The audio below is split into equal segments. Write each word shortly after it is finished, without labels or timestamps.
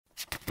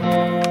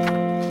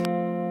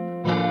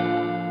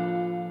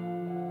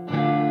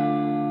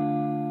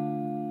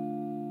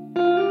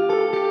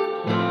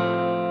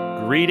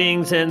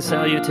Greetings and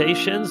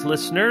salutations,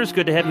 listeners.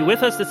 Good to have you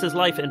with us. This is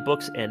Life in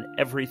Books and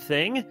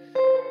Everything.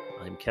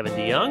 I'm Kevin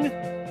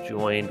DeYoung,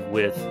 joined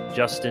with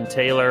Justin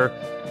Taylor.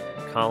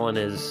 Colin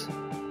is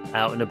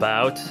out and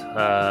about,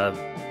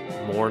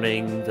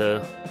 mourning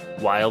the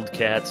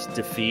Wildcats'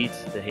 defeat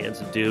at the hands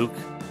of Duke.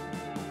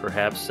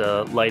 Perhaps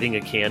lighting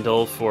a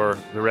candle for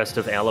the rest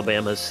of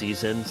Alabama's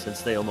season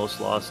since they almost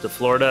lost to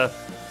Florida.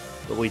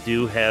 But we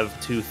do have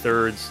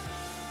 2/3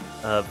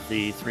 of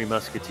the Three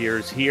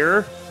Musketeers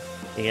here.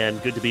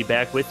 And good to be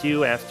back with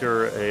you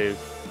after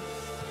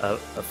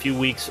a few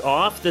weeks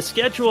off. The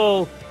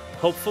schedule,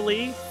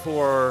 hopefully,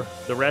 for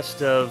the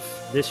rest of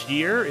this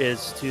year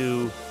is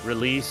to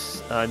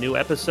release a new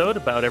episode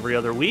about every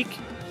other week.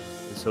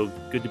 So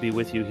good to be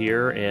with you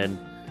here. And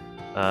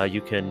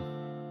you can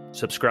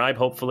subscribe,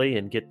 hopefully,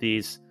 and get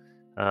these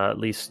at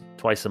least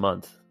twice a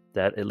month.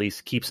 That at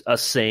least keeps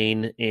us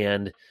sane.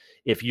 And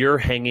if you're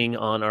hanging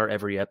on our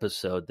every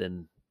episode,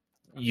 then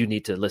you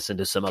need to listen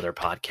to some other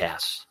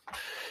podcasts.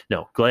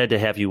 No, glad to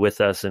have you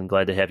with us and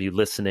glad to have you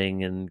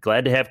listening and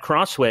glad to have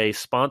Crossway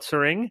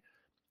sponsoring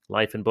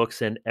Life in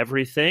Books and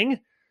Everything.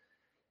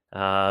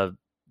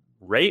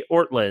 Ray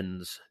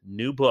Ortlund's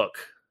new book.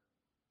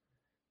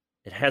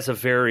 It has a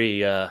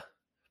very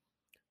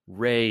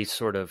Ray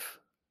sort of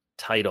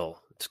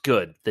title. It's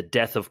good. The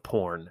Death of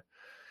Porn.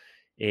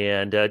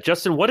 And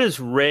Justin, what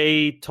is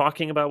Ray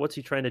talking about? What's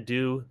he trying to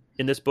do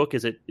in this book?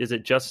 Is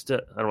it just,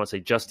 I don't want to say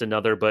just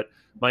another, but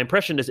my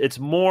impression is it's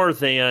more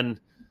than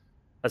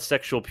a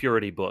sexual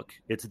purity book.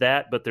 It's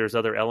that, but there's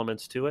other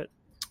elements to it.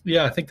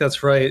 Yeah, I think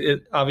that's right.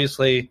 It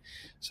obviously,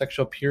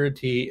 sexual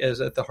purity is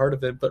at the heart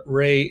of it, but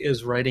Ray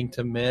is writing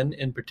to men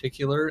in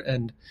particular,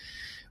 and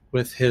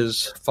with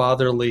his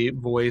fatherly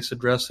voice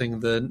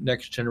addressing the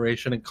next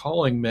generation and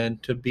calling men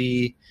to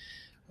be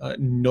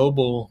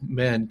noble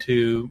men,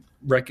 to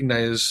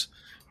recognize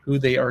who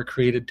they are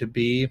created to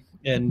be.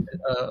 And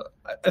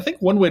I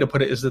think one way to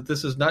put it is that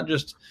this is not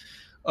just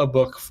a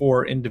book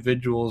for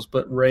individuals,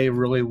 but Ray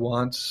really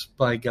wants,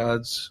 by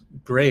God's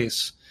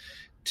grace,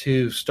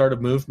 to start a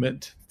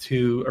movement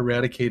to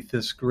eradicate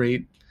this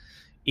great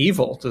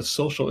evil, this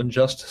social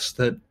injustice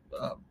that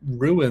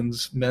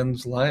ruins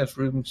men's lives,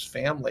 ruins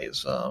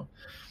families,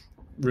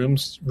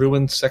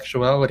 ruins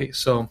sexuality.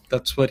 So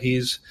that's what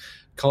he's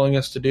calling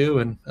us to do,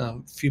 and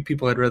few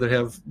people I'd rather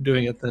have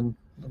doing it than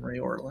Ray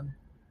Ortlund.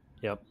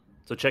 Yep.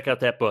 So check out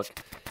that book.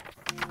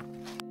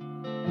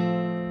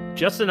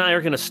 Justin and I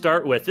are going to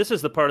start with, this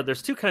is the part of,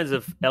 there's two kinds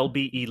of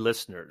LBE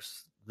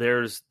listeners.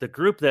 There's the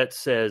group that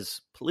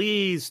says,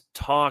 please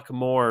talk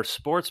more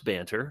sports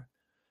banter.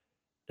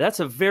 That's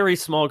a very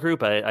small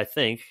group, I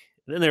think.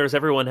 And then there's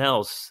everyone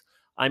else.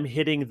 I'm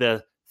hitting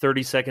the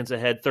 30 seconds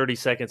ahead,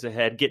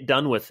 get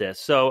done with this.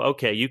 So,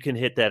 okay, you can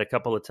hit that a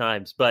couple of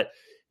times. But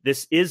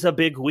this is a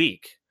big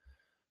week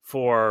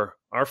for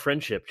our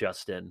friendship,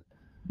 Justin,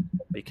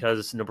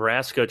 because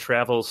Nebraska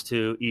travels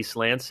to East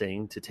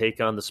Lansing to take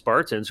on the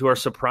Spartans, who are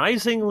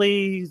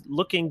surprisingly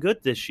looking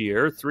good this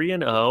year,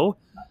 3-0,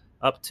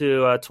 up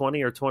to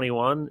 20 or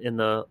 21 in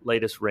the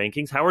latest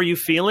rankings. How are you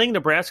feeling?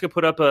 Nebraska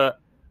put up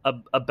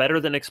a better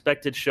than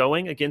expected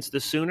showing against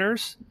the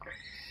Sooners.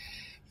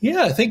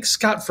 Yeah, I think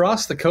Scott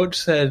Frost, the coach,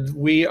 said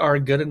we are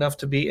good enough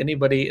to beat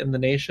anybody in the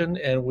nation,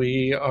 and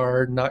we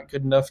are not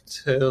good enough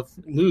to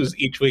lose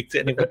each week to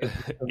anybody.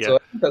 Yeah. So I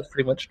think that's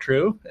pretty much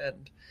true.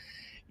 And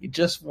you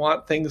just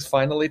want things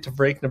finally to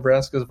break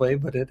Nebraska's way,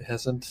 but it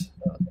hasn't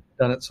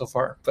done it so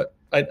far. But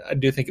I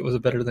do think it was a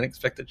better than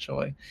expected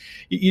showing.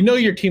 You know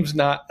your team's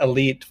not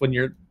elite when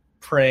you're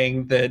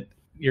praying that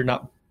you're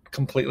not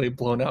completely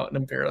blown out and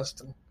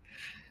embarrassed.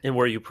 And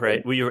were you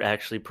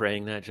actually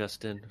praying that,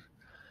 Justin?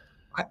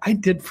 I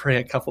did pray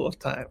a couple of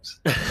times.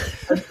 I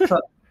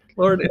thought,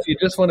 Lord, if you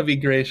just want to be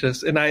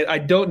gracious, and I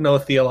don't know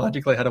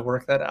theologically how to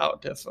work that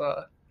out,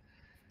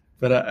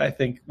 but I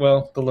think,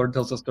 well, the Lord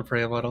tells us to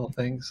pray about all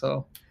things.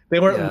 So they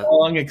weren't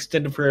long,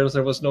 extended prayers.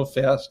 There was no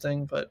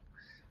fasting, but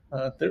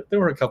there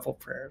were a couple of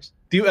prayers.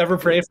 Do you ever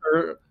pray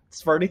for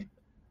Sparty?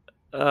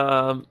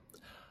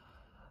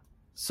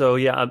 So,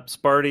 yeah, I'm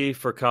Sparty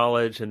for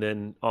college and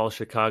then all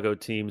Chicago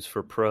teams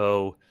for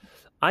pro.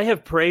 I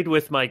have prayed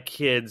with my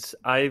kids.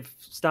 I've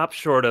stopped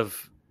short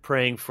of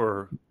praying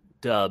for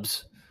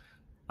dubs.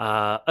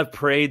 I've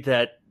prayed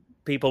that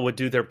people would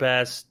do their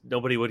best.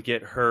 Nobody would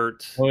get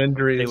hurt. No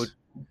injuries.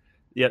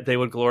 They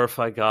would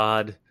glorify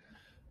God.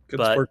 Good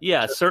but sport.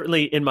 Yeah,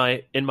 certainly in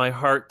my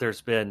heart,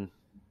 there's been,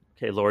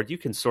 okay, Lord, you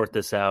can sort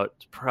this out.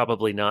 It's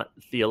probably not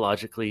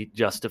theologically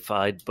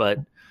justified, but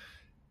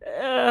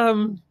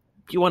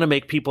you want to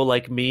make people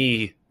like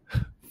me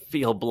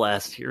feel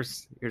blessed.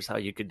 Here's how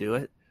you could do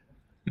it.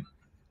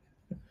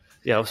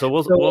 Yeah, so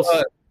we'll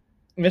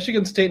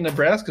Michigan State and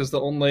Nebraska is the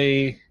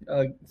only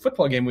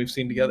football game we've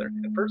seen together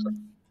in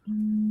person.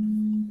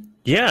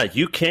 Yeah,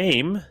 you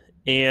came,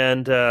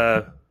 and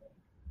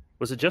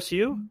was it just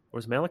you? Or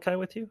was Malachi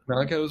with you?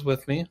 Malachi was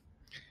with me.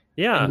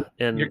 Yeah,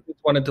 and your kids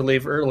wanted to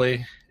leave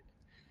early.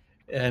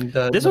 And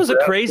this was a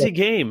crazy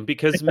game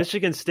because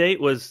Michigan State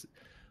was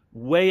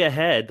way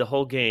ahead the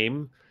whole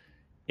game,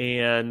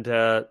 and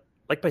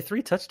like by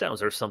 3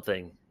 touchdowns or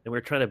something. And we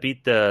were trying to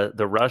beat the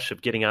rush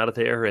of getting out of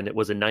there. And it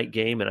was a night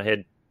game, and I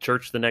had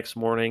church the next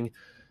morning.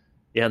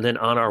 Yeah, and then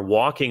on our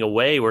walking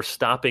away, we're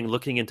stopping,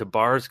 looking into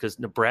bars because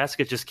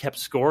Nebraska just kept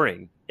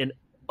scoring and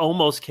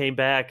almost came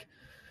back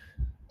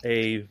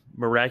a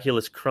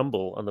miraculous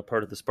crumble on the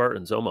part of the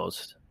Spartans,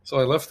 almost. So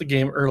I left the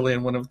game early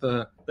in one of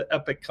the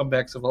epic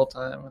comebacks of all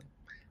time. It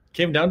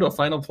came down to a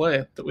final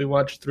play that we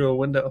watched through a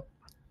window.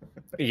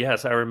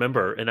 Yes, I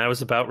remember. And I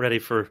was about ready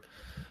for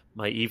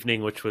my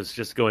evening, which was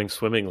just going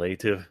swimmingly,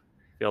 to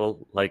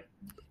feel like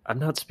I'm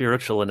not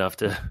spiritual enough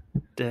to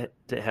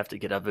have to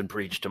get up and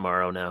preach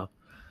tomorrow now.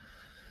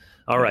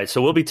 All right,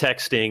 so we'll be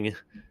texting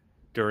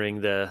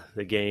during the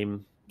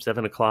game,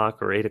 7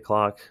 o'clock or 8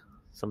 o'clock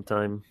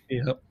sometime.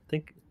 Yep. I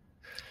think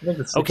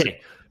it's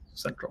okay.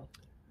 Central.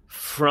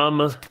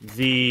 From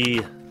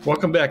the...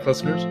 Welcome back,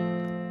 listeners.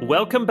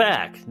 Welcome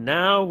back.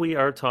 Now we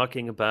are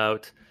talking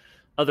about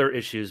other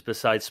issues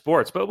besides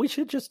sports, but we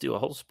should just do a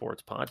whole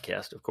sports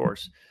podcast, of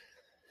course.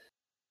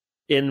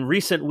 In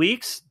recent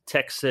weeks,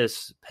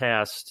 Texas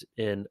passed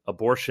an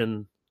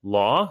abortion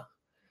law,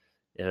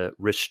 a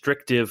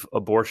restrictive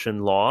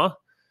abortion law.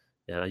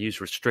 And I use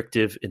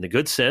restrictive in the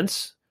good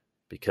sense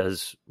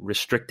because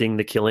restricting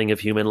the killing of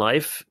human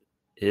life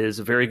is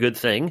a very good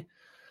thing.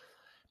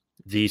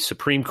 The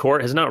Supreme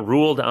Court has not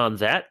ruled on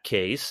that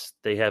case.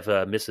 They have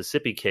a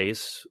Mississippi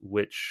case,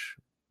 which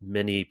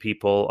many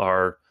people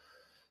are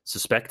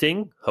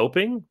suspecting,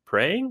 hoping,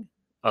 praying,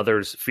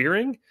 others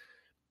fearing,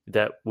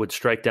 that would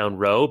strike down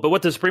Roe. But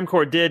what the Supreme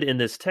Court did in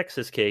this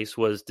Texas case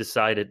was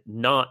decided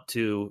not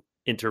to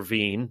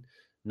intervene,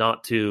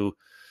 not to,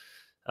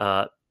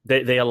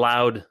 they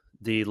allowed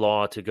the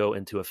law to go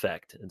into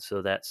effect. And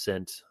so that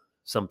sent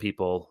some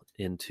people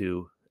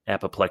into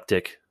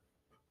apoplectic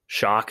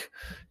shock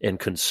and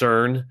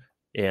concern.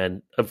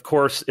 And of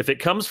course, if it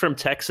comes from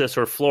Texas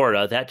or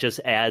Florida, that just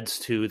adds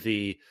to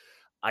the,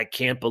 I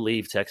can't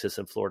believe Texas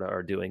and Florida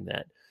are doing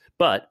that.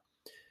 But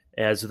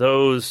as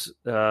those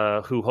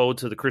who hold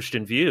to the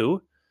Christian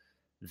view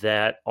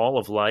that all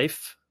of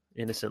life,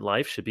 innocent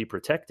life, should be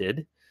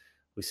protected,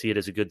 we see it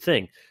as a good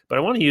thing. But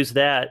I want to use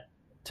that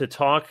to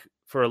talk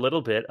for a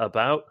little bit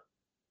about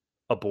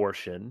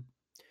abortion.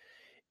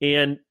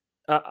 And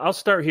I'll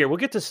start here. We'll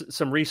get to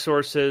some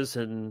resources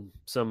and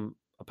some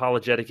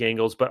apologetic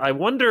angles, but I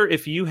wonder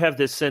if you have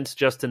this sense,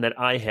 Justin, that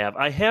I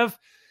have.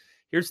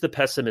 Here's the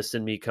pessimist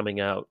in me coming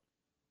out.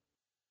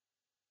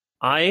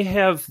 I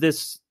have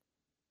this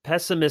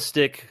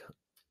pessimistic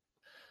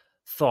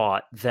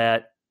thought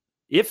that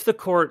if the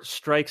court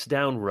strikes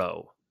down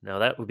Roe, now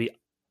that would be,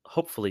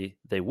 hopefully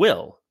they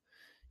will,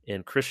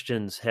 and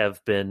Christians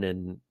have been,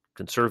 and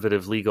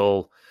conservative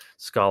legal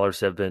scholars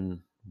have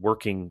been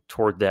working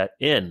toward that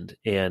end,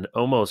 and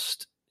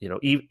almost,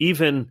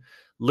 even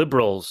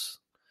liberals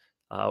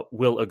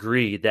will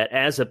agree that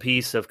as a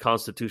piece of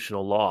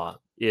constitutional law,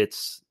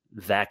 it's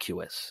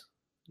vacuous,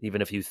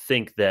 even if you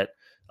think that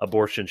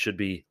abortion should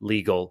be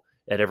legal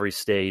at every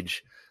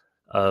stage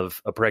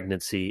of a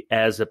pregnancy.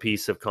 As a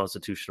piece of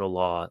constitutional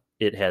law,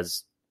 it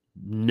has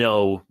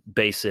no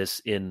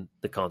basis in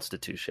the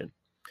Constitution.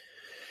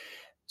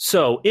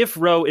 So if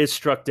Roe is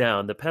struck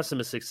down, the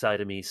pessimistic side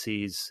of me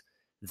sees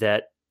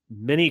that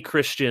many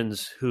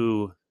Christians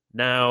who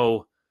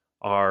now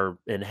are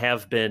and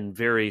have been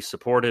very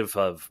supportive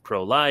of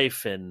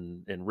pro-life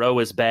and Roe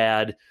is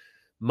bad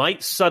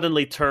might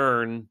suddenly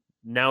turn,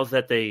 now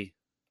that they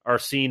are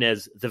seen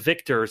as the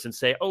victors, and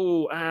say,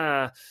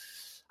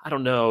 I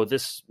don't know,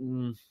 this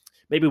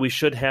maybe we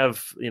should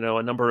have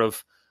a number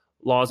of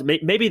laws.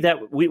 Maybe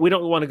that we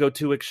don't want to go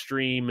too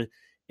extreme,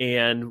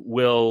 and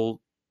will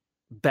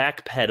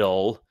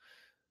backpedal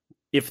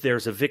if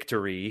there's a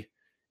victory,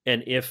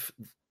 and if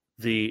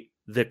the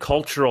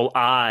cultural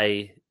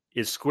eye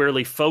is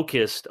squarely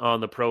focused on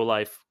the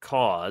pro-life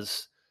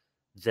cause,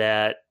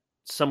 that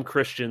some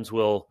Christians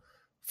will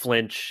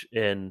flinch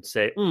and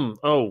say,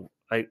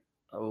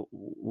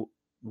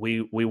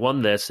 we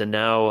won this, and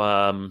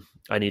now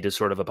I need to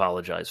sort of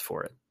apologize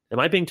for it. Am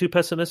I being too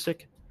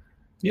pessimistic?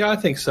 Yeah, I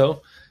think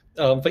so.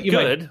 But you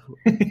Good.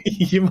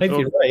 You might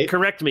be right.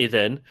 Correct me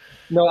then.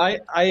 No, I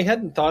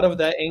hadn't thought of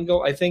that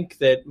angle. I think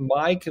that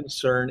my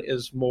concern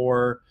is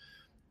more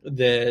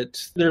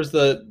that there's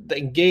the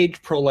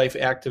engaged pro-life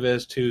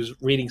activist who's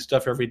reading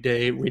stuff every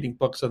day, reading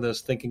books on this,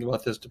 thinking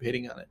about this,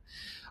 debating on it.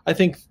 I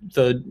think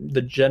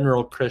the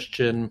general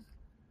Christian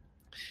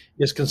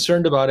is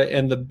concerned about it,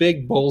 and the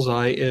big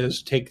bullseye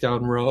is take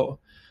down Roe.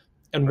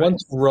 And right.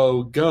 Once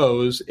Roe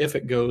goes, if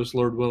it goes,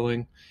 Lord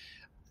willing,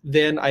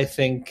 then I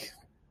think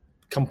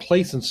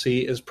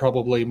complacency is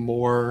probably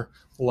more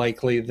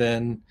likely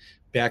than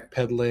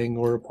backpedaling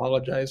or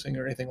apologizing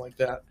or anything like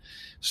that.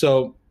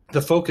 So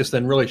the focus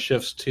then really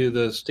shifts to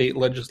the state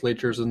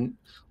legislatures and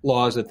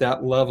laws at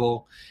that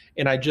level.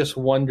 And I just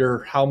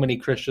wonder how many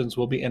Christians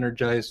will be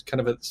energized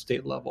kind of at the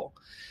state level.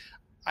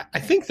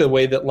 I think the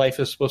way that life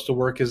is supposed to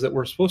work is that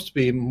we're supposed to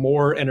be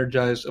more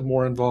energized and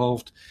more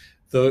involved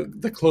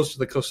the closer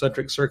the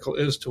concentric circle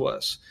is to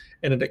us,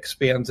 and it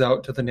expands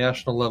out to the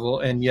national level.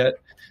 And yet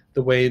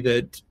the way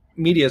that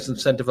media is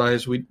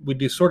incentivized, we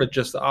do sort of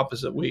just the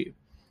opposite. We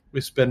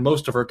spend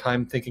most of our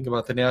time thinking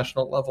about the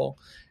national level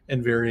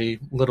and very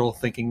little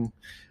thinking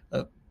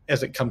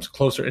as it comes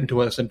closer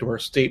into us, into our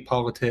state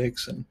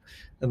politics and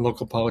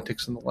local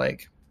politics and the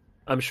like.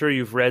 I'm sure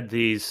you've read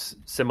these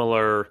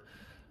similar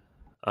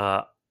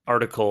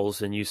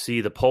articles and you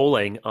see the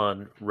polling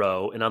on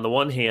Roe. And on the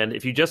one hand,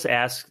 if you just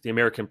ask the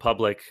American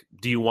public,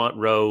 do you want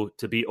Roe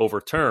to be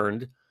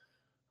overturned?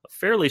 A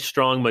fairly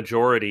strong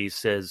majority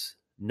says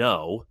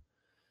no.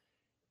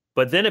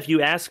 But then if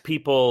you ask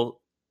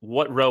people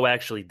what Roe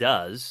actually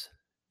does,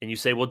 and you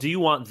say, well, do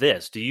you want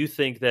this? Do you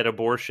think that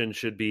abortion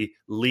should be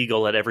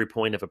legal at every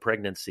point of a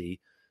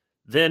pregnancy?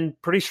 Then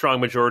pretty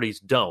strong majorities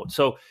don't.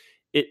 So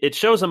it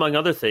shows, among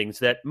other things,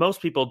 that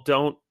most people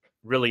don't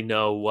really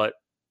know what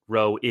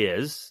Roe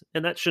is,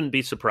 and that shouldn't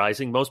be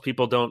surprising. Most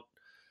people don't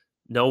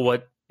know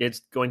what it's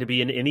going to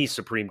be in any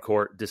Supreme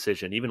Court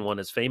decision, even one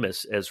as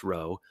famous as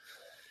Roe.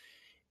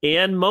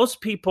 And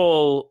most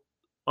people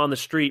on the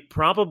street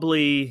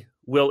probably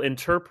will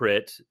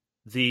interpret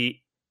the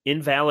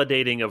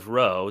invalidating of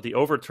Roe, the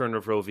overturn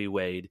of Roe v.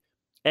 Wade,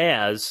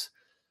 as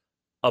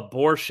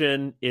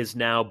abortion is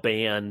now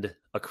banned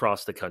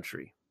across the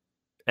country.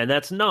 And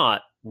that's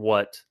not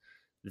what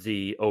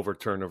the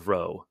overturn of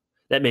Roe,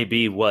 that may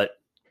be what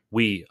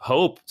we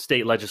hope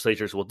state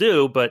legislatures will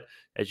do, but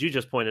as you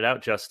just pointed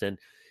out, Justin,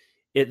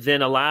 it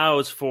then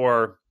allows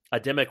for a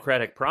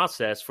democratic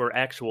process for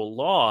actual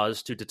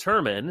laws to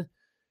determine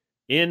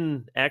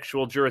in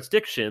actual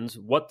jurisdictions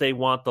what they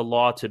want the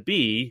law to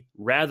be,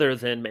 rather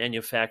than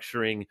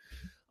manufacturing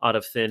out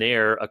of thin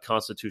air a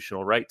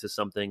constitutional right to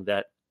something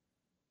that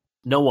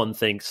no one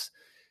thinks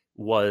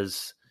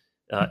was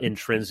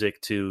intrinsic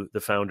to the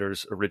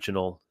founders'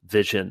 original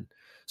vision.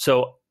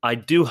 So I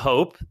do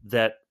hope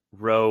that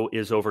Roe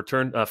is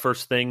overturned.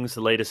 First Things,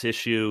 the latest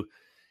issue,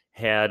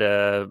 had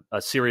a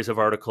series of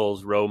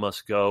articles, Roe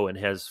Must Go, and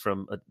has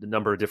from a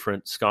number of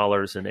different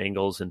scholars and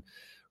angles. And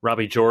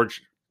Robbie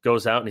George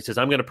goes out and he says,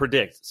 I'm going to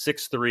predict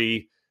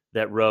 6-3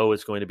 that Roe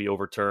is going to be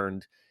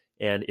overturned.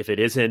 And if it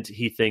isn't,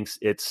 he thinks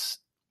it's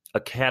a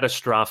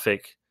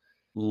catastrophic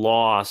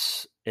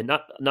loss, and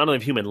not only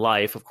of human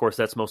life, of course,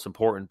 that's most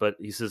important, but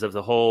he says of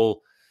the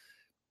whole,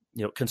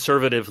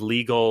 conservative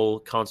legal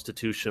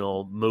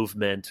constitutional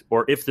movement,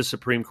 or if the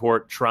Supreme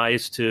Court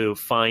tries to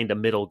find a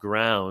middle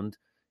ground.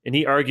 And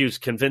he argues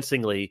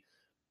convincingly,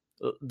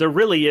 there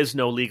really is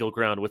no legal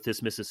ground with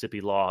this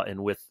Mississippi law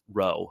and with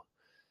Roe,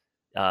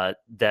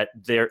 that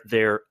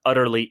they're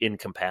utterly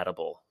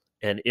incompatible.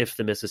 And if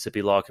the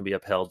Mississippi law can be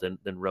upheld,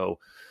 then Roe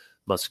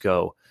must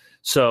go.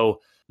 So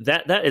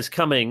that is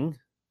coming,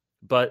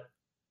 but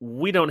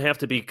we don't have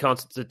to be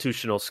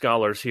constitutional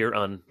scholars here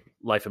on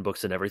Life and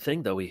Books and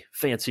Everything, though we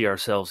fancy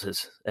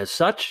ourselves as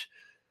such.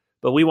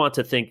 But we want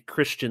to think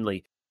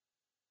Christianly.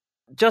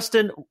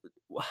 Justin,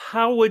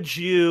 how would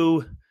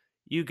you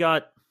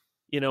got,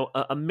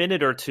 a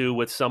minute or two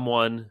with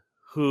someone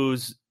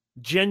who's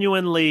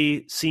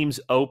genuinely seems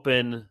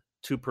open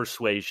to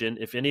persuasion,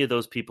 if any of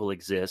those people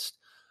exist.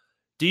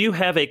 Do you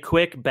have a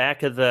quick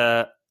back of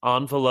the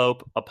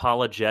envelope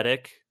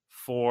apologetic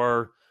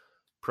for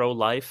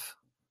pro-life?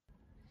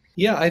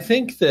 Yeah, I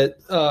think that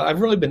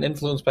I've really been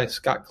influenced by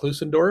Scott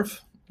Klusendorf,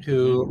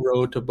 who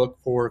wrote a book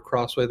for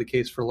Crossway, The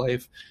Case for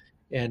Life.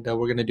 And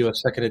we're going to do a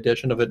second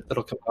edition of it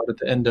that'll come out at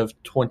the end of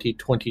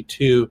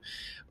 2022.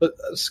 But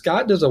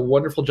Scott does a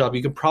wonderful job.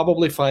 You can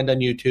probably find on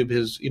YouTube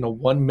his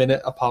 1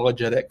 minute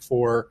apologetic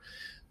for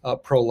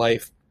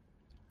pro-life.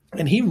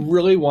 And he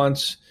really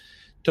wants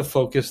to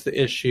focus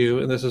the issue.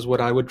 And this is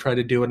what I would try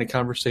to do in a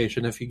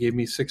conversation. If you gave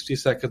me 60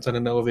 seconds on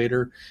an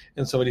elevator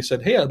and somebody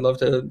said, hey, I'd love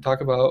to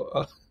talk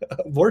about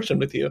abortion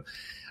with you.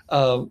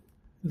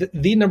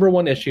 The number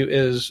one issue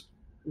is,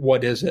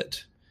 what is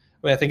it?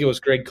 I mean, I think it was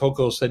Greg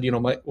Coco said,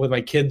 when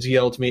my kids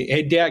yelled to me,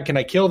 hey, Dad, can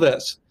I kill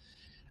this?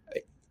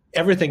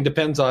 Everything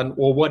depends on,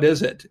 well, what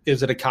is it?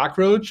 Is it a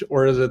cockroach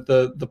or is it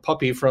the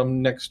puppy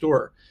from next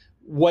door?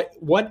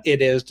 What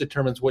it is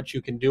determines what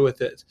you can do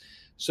with it.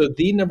 So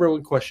the number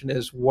one question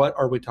is, what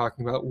are we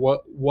talking about?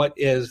 What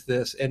is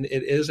this? And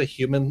it is a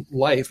human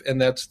life,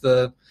 and that's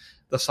the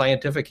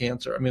scientific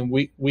answer. I mean,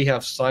 we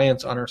have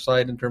science on our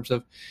side in terms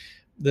of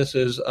this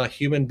is a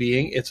human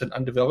being. It's an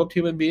undeveloped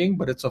human being,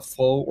 but it's a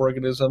full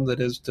organism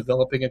that is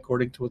developing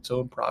according to its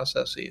own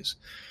processes.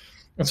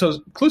 And so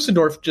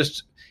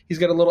Klusendorf he's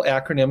got a little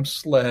acronym,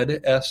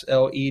 SLED,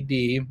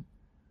 S-L-E-D,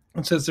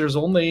 and says there's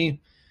only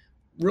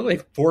really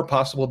 4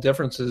 possible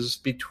differences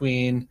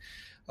between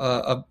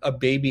a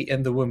baby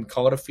in the womb,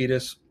 call it a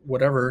fetus,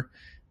 whatever,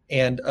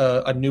 and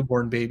a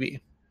newborn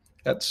baby.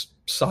 That's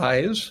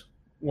size.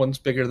 One's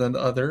bigger than the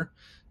other.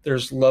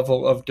 There's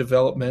level of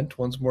development.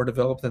 One's more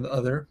developed than the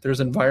other. There's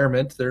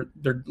environment.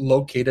 They're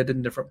located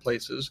in different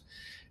places.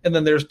 And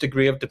then there's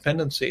degree of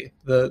dependency.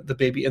 The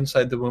baby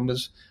inside the womb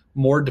is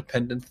more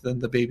dependent than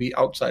the baby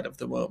outside of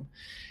the womb.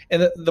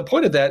 And the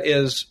point of that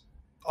is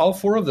all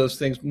 4 of those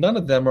things, none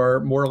of them are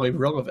morally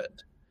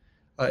relevant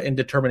in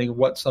determining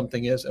what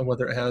something is and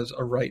whether it has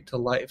a right to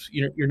life.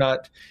 You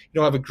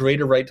don't have a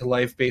greater right to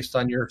life based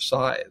on your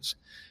size.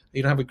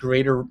 You don't have a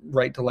greater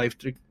right to life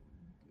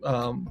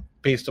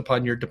based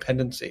upon your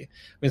dependency.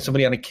 I mean,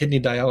 somebody on a kidney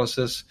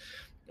dialysis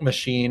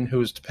machine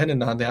who's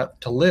dependent on that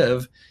to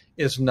live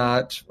is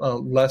not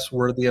less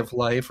worthy of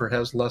life or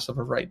has less of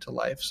a right to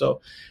life.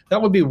 So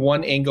that would be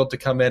one angle to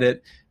come at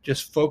it,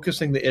 just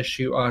focusing the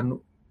issue on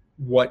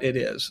what it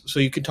is. So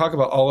you can talk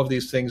about all of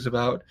these things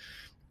about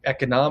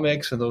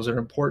economics, and those are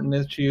important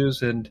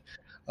issues, and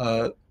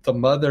the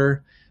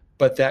mother,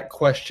 but that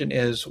question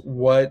is,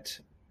 what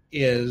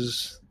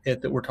is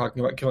it that we're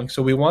talking about killing?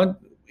 So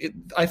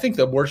I think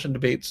the abortion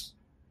debates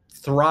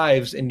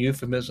thrives in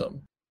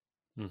euphemism.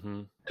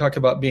 Mm-hmm. Talk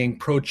about being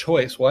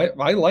pro-choice. Well,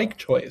 I like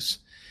choice.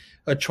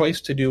 A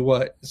choice to do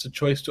what? It's a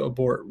choice to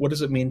abort. What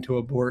does it mean to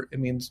abort? It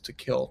means to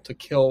kill. To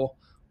kill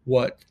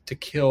what? To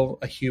kill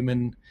a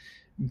human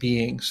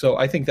being. So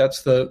I think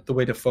that's the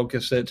way to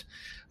focus it.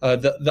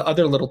 The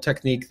other little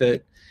technique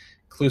that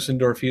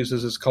Klusendorf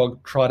uses is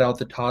called trot out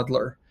the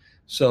toddler.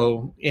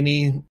 So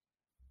any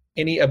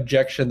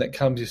objection that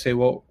comes, you say,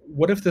 well,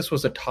 what if this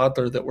was a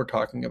toddler that we're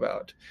talking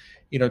about?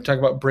 Talk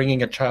about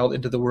bringing a child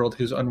into the world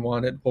who's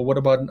unwanted. Well, what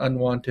about an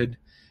unwanted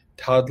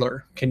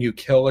toddler? Can you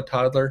kill a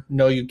toddler?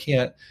 No, you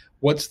can't.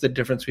 What's the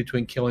difference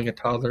between killing a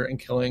toddler and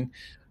killing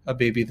a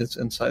baby that's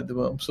inside the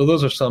womb? So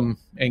those are some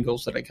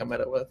angles that I come at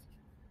it with.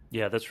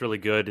 Yeah, that's really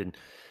good, and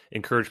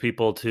encourage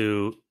people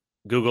to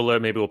Google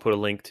it. Maybe we'll put a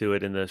link to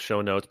it in the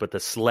show notes. But the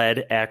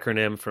SLED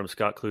acronym from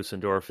Scott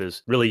Klusendorf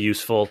is really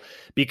useful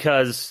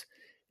because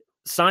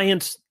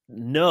science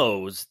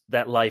knows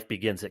that life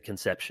begins at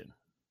conception.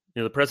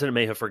 The president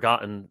may have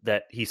forgotten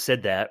that he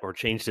said that or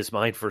changed his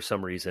mind for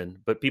some reason,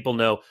 but people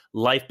know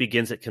life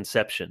begins at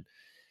conception.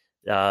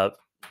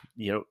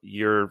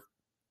 You're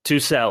two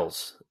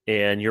cells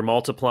and you're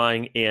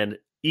multiplying, and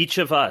each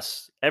of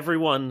us,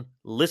 everyone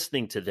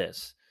listening to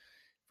this,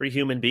 every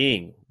human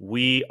being,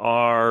 we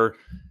are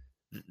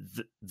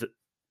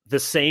the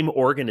same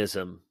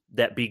organism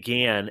that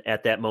began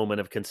at that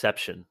moment of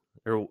conception.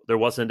 There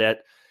wasn't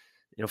at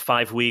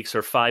 5 weeks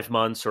or 5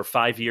 months or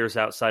 5 years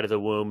outside of the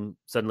womb,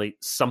 suddenly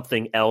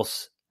something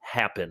else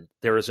happened.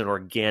 There is an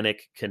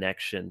organic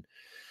connection.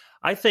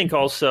 I think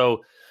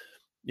also,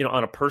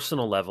 on a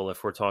personal level,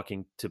 if we're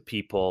talking to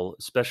people,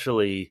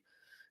 especially,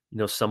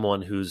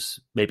 someone who's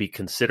maybe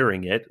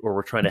considering it, or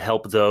we're trying to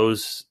help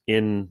those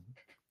in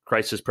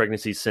crisis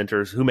pregnancy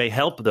centers who may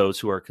help those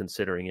who are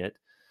considering it,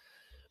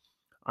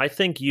 I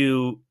think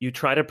you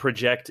try to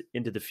project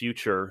into the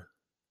future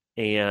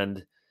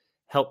and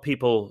help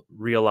people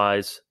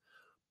realize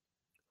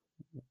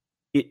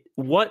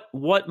what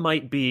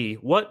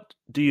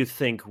do you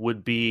think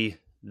would be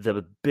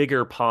the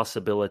bigger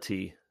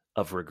possibility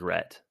of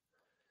regret?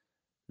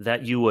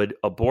 That you would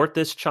abort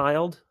this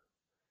child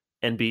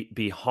and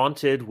be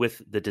haunted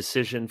with the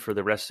decision for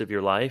the rest of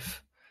your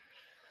life?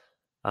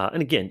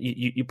 And again,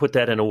 you put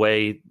that in a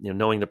way,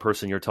 knowing the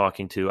person you're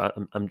talking to,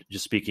 I'm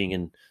just speaking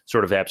in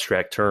sort of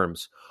abstract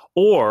terms.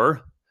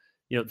 Or,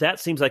 that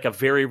seems like a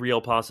very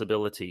real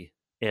possibility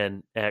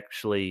and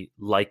actually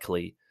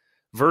likely,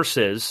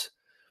 versus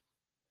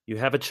you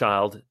have a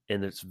child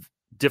and it's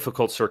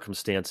difficult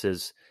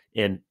circumstances,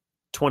 and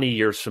 20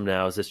 years from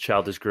now, as this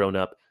child has grown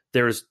up,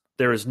 there is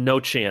no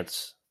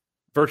chance,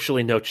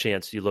 virtually no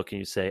chance, you look and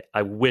you say,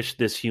 I wish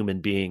this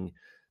human being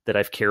that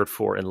I've cared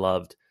for and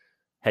loved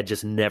had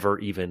just never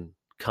even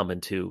come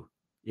into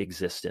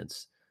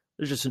existence.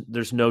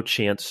 There's no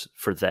chance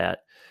for that.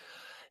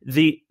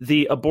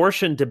 The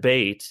abortion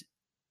debate,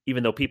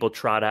 even though people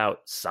trot out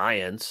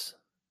science,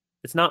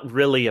 it's not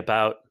really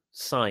about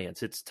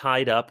science. It's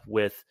tied up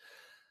with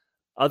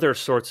other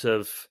sorts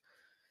of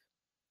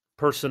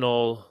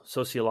personal,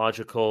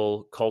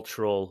 sociological,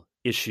 cultural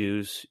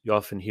issues. You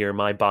often hear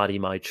my body,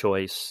 my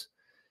choice.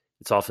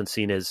 It's often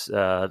seen as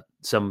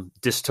some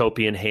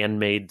dystopian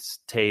Handmaid's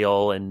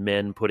Tale and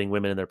men putting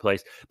women in their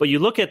place. But you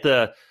look at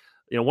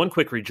one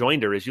quick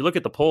rejoinder is you look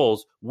at the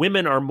polls,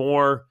 women are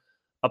more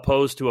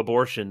opposed to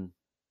abortion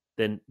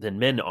than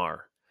men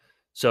are.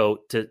 So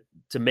to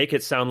make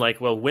it sound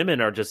like, well,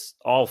 women are just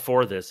all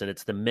for this and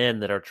it's the men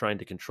that are trying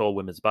to control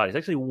women's bodies.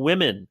 Actually,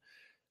 women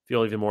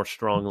feel even more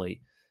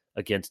strongly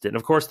against it. And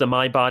of course, the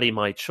my body,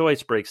 my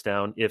choice breaks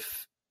down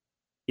if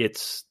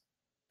it's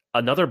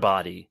another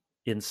body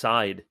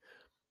inside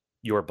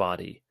your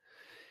body.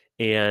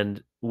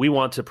 And we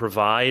want to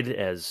provide,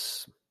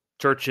 as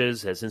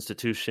churches, as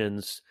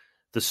institutions,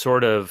 the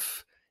sort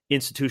of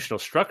institutional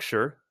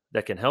structure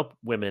that can help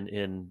women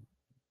in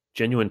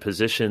genuine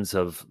positions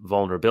of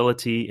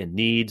vulnerability and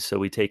need. So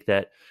we take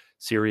that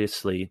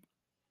seriously.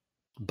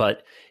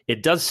 But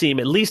it does seem,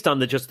 at least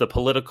on just the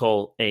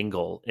political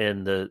angle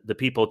and the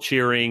people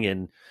cheering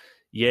and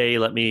yay,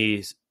 let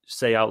me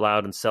say out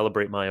loud and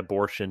celebrate my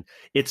abortion,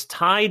 it's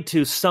tied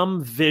to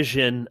some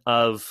vision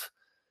of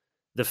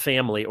the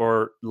family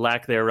or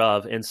lack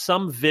thereof, and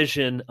some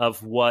vision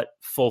of what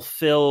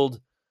fulfilled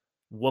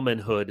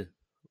womanhood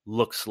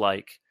looks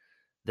like,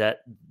 that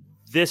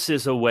this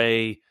is a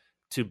way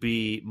to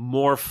be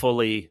more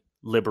fully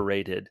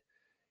liberated.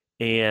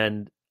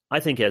 And I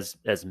think as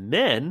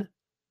men,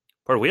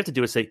 part of what we have to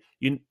do is say,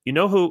 you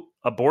know who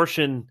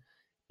abortion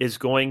is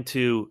going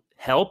to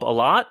help a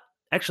lot?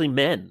 Actually,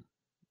 men.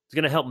 It's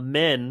going to help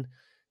men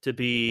to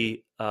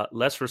be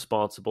less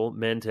responsible,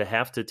 men to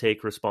have to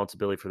take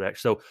responsibility for that.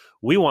 So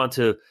we want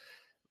to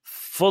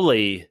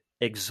fully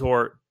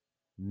exhort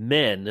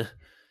men,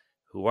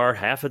 who are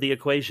half of the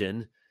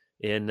equation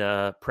in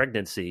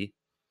pregnancy,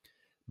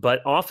 but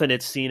often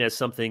it's seen as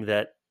something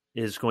that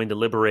is going to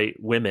liberate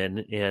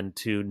women, and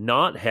to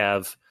not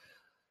have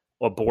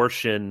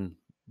abortion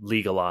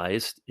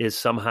legalized is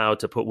somehow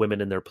to put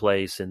women in their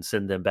place and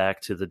send them back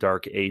to the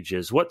dark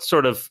ages. What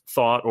sort of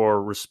thought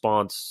or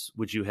response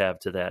would you have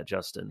to that,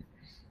 Justin?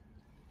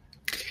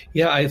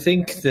 Yeah, I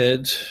think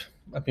that,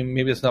 I mean,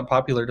 maybe it's not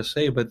popular to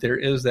say, but there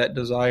is that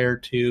desire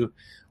to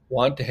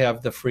want to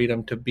have the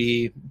freedom to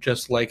be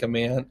just like a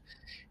man.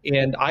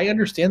 And I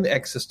understand the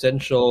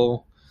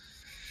existential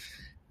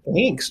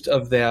angst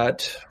of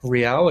that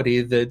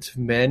reality that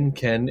men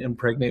can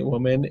impregnate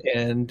women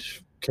and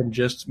can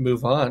just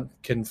move on,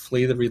 can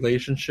flee the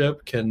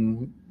relationship,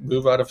 can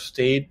move out of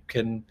state,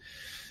 can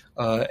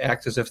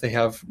act as if they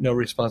have no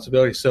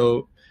responsibility.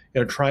 So,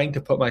 trying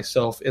to put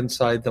myself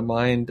inside the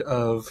mind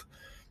of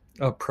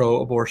a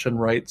pro-abortion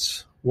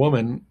rights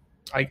woman,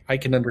 I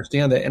can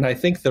understand that. And I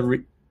think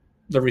the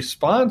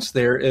response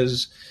there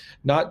is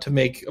not to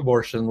make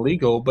abortion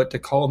legal, but to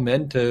call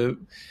men to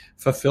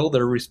fulfill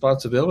their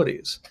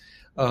responsibilities.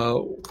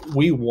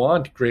 We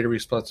want greater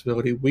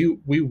responsibility.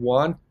 We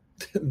want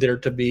there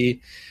to be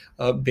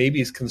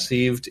babies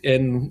conceived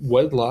in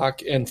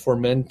wedlock, and for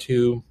men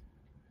to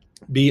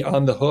be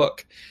on the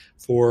hook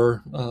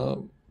for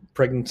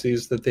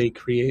pregnancies that they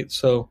create.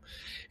 So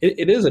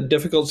it is a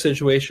difficult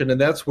situation, and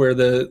that's where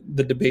the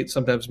debate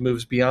sometimes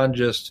moves beyond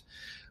just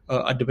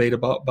a debate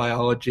about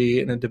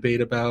biology and a debate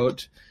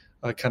about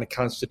kind of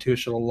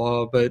constitutional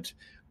law, but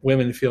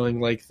women feeling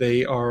like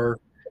they are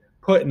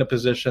put in a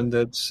position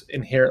that's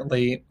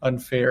inherently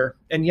unfair.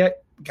 And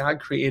yet God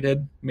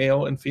created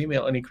male and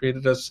female, and he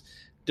created us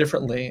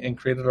differently and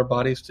created our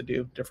bodies to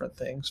do different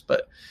things.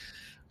 But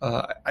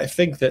I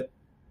think that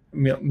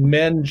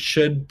men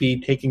should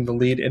be taking the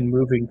lead and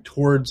moving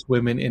towards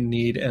women in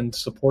need and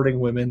supporting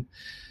women.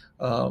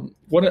 I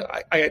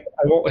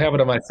won't have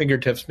it on my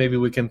fingertips. Maybe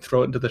we can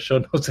throw it into the show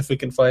notes if we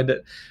can find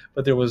it.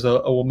 But there was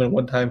a woman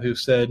one time who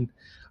said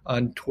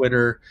on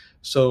Twitter,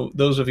 so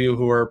those of you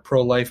who are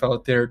pro-life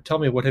out there, tell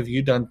me, what have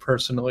you done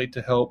personally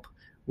to help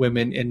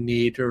women in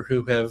need or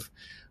who have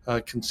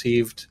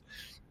conceived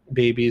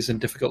babies in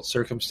difficult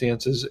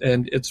circumstances?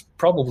 And it's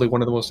probably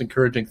one of the most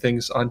encouraging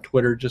things on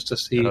Twitter just to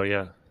see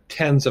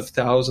tens of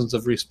thousands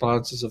of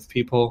responses of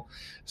people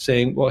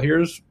saying, well,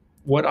 here's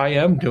what I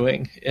am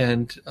doing.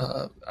 And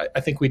I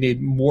think we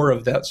need more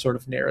of that sort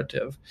of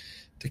narrative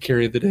to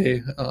carry the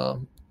day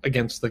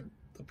against the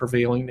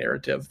prevailing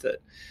narrative that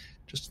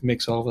just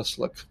makes all of us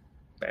look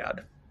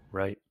bad.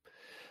 Right.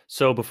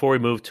 So before we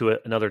move to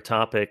another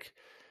topic,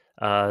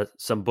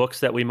 some books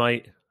that we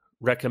might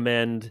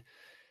recommend.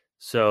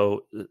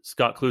 So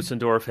Scott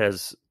Klusendorf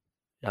has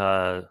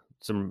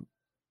some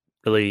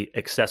really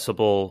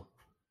accessible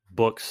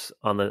books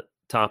on the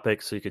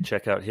topic, so you could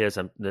check out his.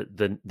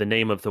 The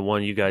name of the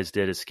one you guys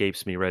did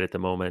escapes me right at the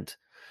moment,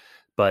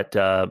 but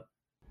The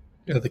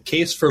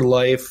Case for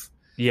Life.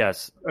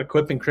 Yes,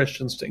 equipping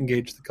Christians to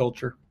engage the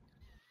culture.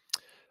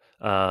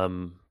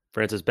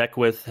 Francis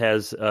Beckwith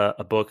has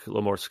a book a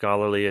little more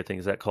scholarly. I think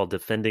is that called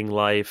Defending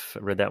Life.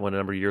 I read that one a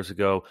number of years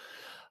ago.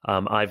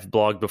 I've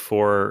blogged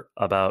before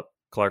about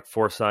Clark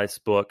Forsyth's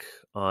book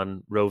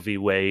on Roe v.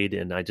 Wade,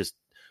 and I just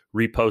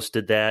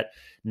reposted that,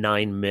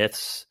 9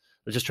 myths.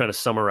 I'm just trying to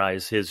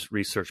summarize his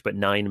research, but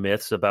 9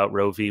 myths about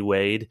Roe v.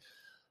 Wade.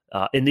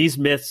 And these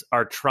myths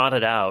are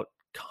trotted out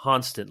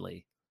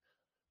constantly.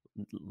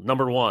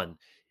 Number one,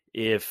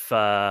 if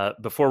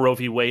before Roe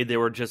v. Wade, there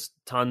were just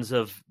tons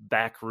of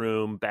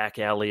backroom, back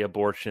alley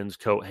abortions,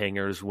 coat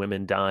hangers,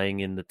 women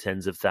dying in the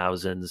tens of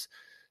thousands.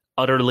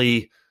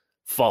 Utterly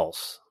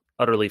false.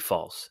 Utterly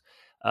false.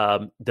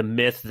 The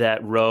myth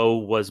that Roe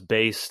was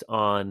based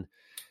on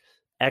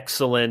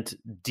excellent,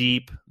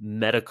 deep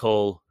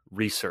medical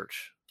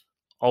research.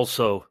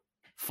 Also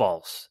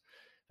false.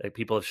 Like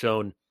people have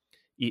shown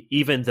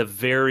even the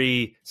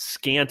very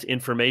scant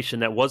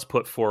information that was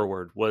put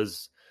forward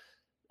was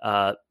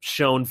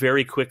shown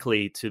very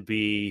quickly to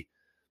be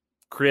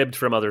cribbed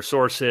from other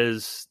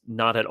sources,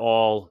 not at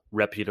all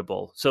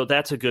reputable. So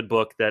that's a good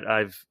book that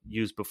I've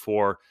used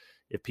before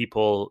if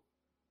people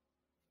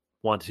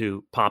want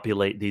to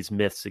populate these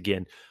myths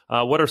again.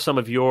 What are some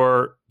of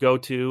your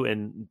go-to,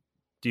 and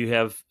do you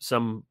have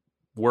some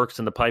works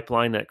in the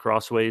pipeline that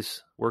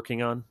Crossway's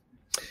working on?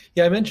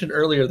 Yeah, I mentioned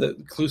earlier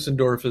that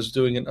Klusendorf is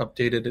doing an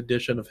updated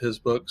edition of his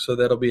book, so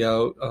that'll be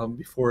out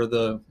before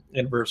the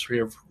anniversary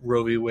of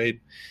Roe v.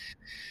 Wade.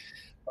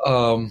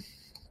 I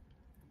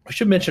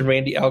should mention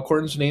Randy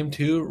Alcorn's name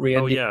too.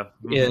 Randy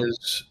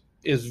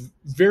is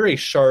very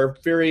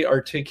sharp, very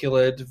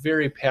articulate,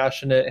 very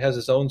passionate, has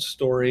his own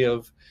story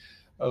of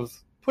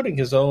putting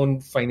his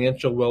own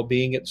financial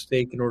well-being at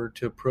stake in order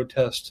to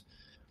protest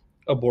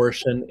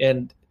abortion.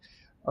 And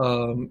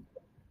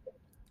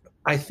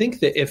I think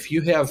that if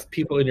you have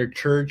people in your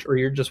church or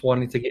you're just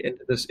wanting to get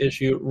into this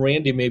issue,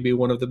 Randy may be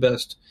one of the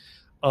best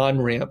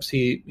on ramps.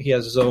 He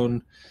has his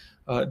own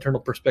Eternal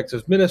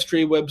Perspectives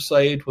Ministry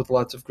website with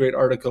lots of great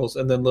articles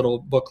and then little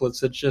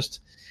booklets. It's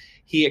just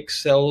he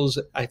excels,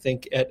 I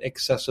think, at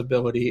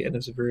accessibility and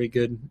is a very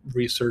good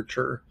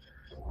researcher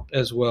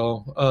as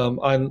well.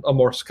 On a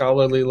more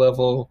scholarly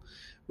level,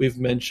 we've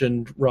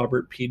mentioned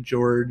Robert P.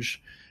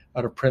 George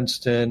out of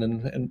Princeton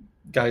and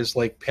guys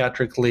like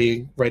Patrick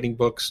Lee writing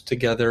books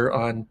together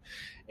on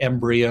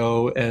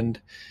embryo, and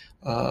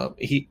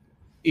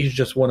he's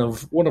just one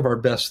of our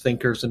best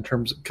thinkers in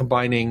terms of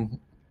combining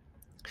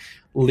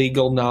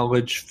legal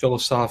knowledge,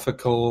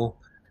 philosophical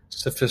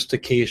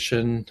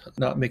sophistication,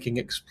 not making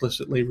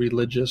explicitly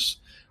religious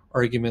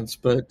arguments,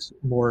 but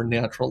more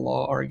natural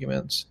law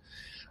arguments.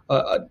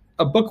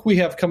 A book we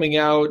have coming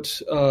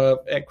out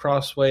at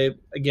Crossway,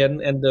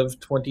 again, end of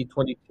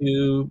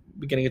 2022,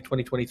 beginning of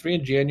 2023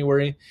 in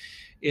January,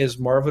 is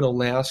Marvin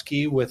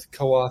Olasky with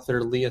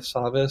co-author Leah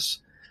Savas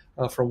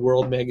from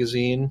World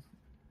Magazine.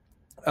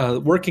 The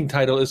working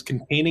title is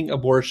Containing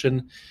Abortion,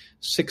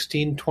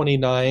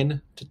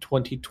 1629 to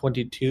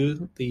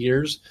 2022, the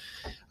years,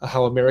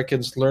 how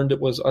Americans learned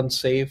it was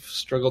unsafe,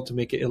 struggled to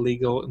make it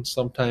illegal, and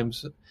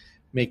sometimes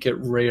make it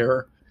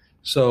rare.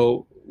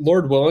 So,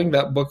 Lord willing,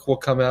 that book will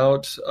come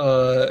out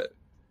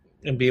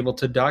and be able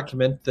to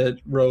document that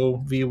Roe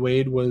v.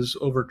 Wade was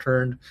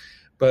overturned.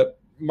 But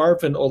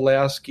Marvin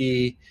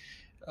Olasky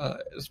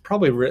has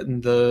probably written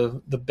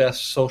the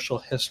best social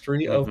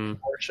history of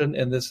abortion,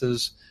 and this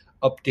is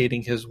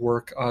updating his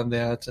work on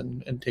that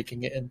and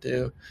taking it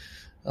into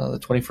the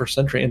 21st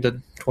century, into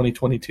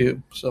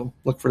 2022. So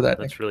look for that.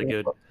 That's really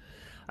good.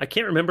 I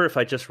can't remember if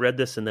I just read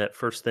this in that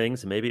First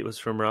Things, and maybe it was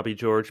from Robbie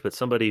George, but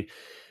somebody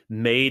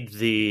made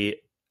the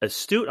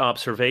astute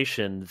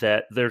observation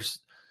that there's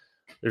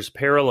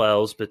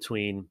parallels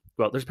between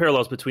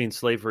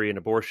slavery and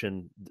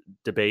abortion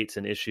debates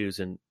and issues,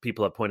 and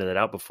people have pointed that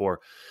out before.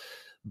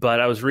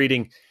 But I was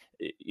reading,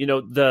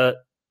 the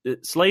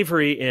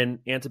slavery in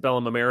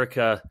antebellum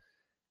America,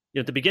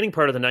 at the beginning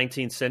part of the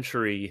 19th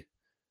century,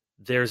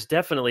 there's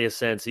definitely a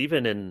sense,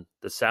 even in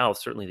the South,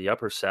 certainly the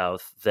Upper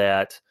South,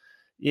 that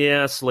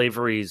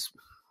slavery's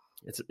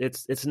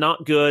it's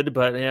not good,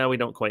 but we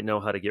don't quite know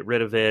how to get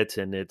rid of it,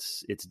 and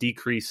it's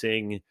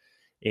decreasing,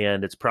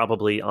 and it's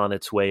probably on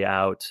its way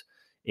out.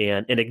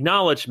 And an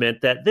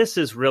acknowledgement that this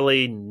is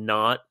really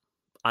not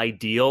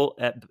ideal,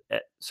 at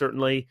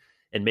certainly,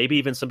 and maybe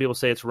even some people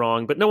say it's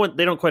wrong, but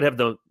they don't quite have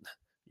the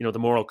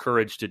moral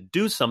courage to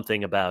do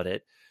something about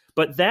it.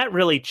 But that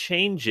really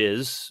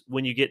changes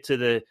when you get to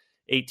the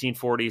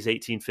 1840s,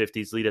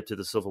 1850s, lead up to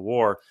the Civil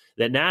War,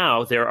 that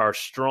now there are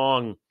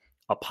strong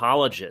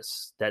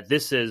apologists that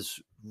this is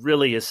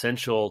really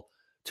essential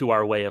to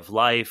our way of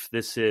life.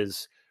 This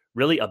is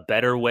really a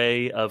better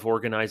way of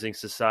organizing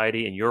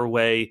society, and your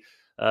way,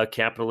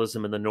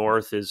 capitalism in the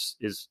North, is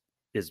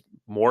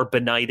more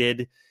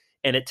benighted,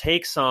 and it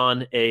takes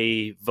on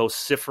a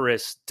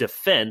vociferous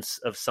defense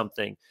of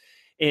something.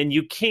 And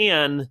you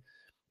can,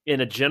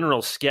 in a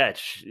general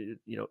sketch,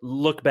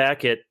 look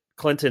back at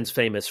Clinton's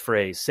famous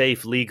phrase,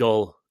 safe,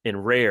 legal,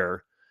 and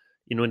rare,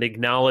 an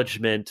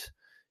acknowledgement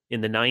in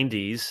the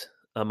 90s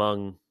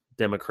among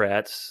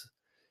Democrats,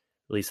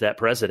 at least that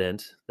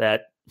president,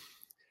 that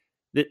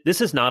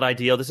this is not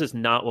ideal. This is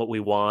not what we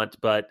want,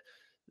 but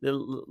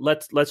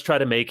let's try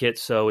to make it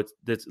so it's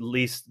at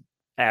least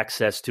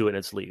access to it and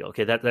it's legal.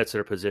 Okay, that's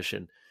their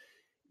position.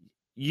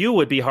 You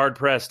would be hard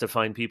pressed to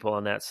find people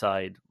on that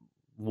side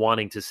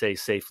wanting to say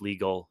safe,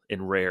 legal,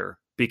 and rare,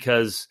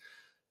 because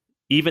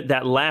even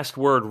that last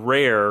word,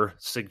 rare,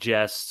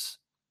 suggests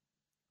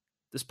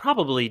it's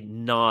probably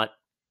not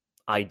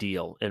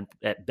ideal and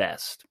at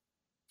best.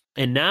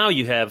 And now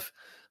you have,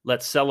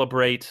 let's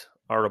celebrate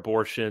our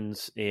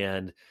abortions,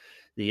 and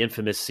the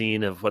infamous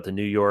scene of what the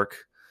New York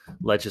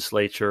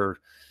legislature,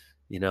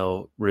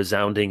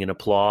 resounding in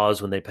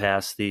applause when they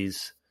pass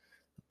these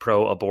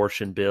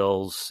pro-abortion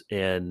bills,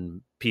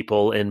 and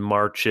people in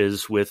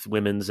marches with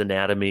women's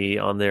anatomy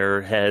on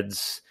their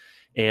heads.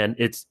 And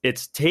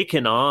it's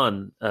taken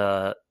on,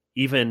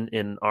 even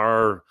in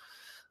our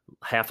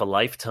half a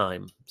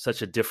lifetime,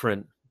 such a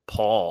different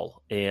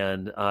pall.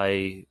 And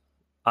I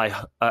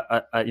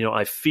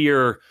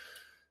fear,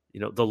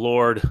 the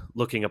Lord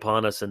looking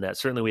upon us in that.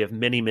 Certainly we have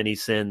many, many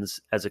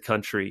sins as a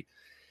country,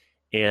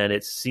 and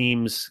it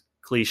seems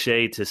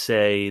cliche to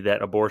say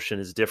that abortion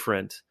is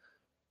different,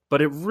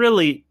 but it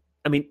really,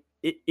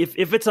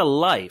 if it's a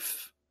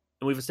life,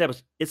 and we've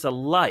established it's a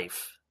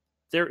life,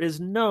 there is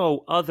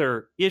no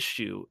other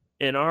issue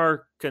in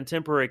our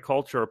contemporary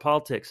culture or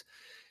politics,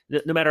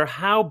 no matter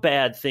how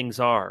bad things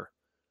are,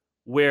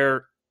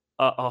 where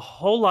a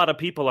whole lot of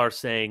people are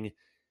saying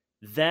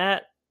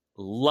that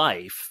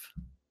life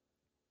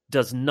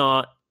does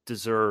not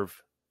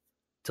deserve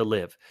to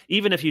live.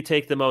 Even if you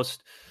take the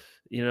most,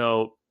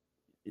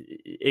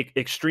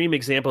 extreme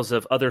examples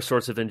of other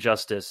sorts of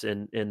injustice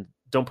and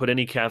don't put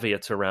any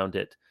caveats around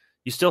it,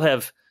 you still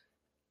have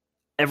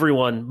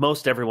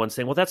most everyone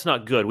saying, well, that's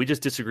not good. We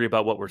just disagree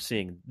about what we're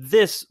seeing.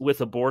 This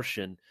with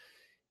abortion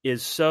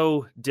is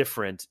so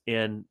different.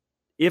 And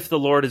if the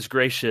Lord is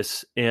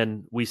gracious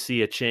and we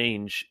see a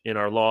change in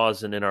our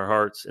laws and in our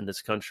hearts in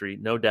this country,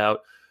 no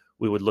doubt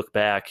we would look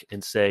back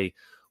and say,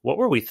 what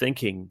were we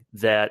thinking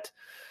that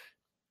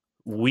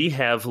we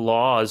have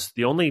laws?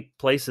 The only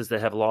places that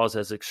have laws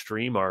as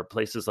extreme are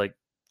places like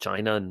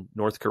China and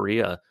North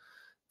Korea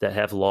that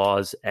have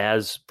laws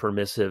as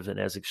permissive and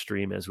as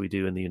extreme as we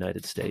do in the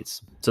United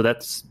States. So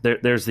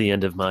there's the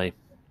end of my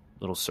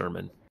little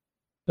sermon.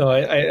 No,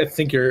 I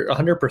think you're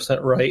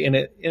 100% right, and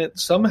it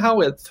somehow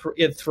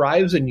it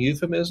thrives in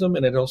euphemism,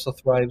 and it also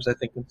thrives, I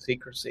think, in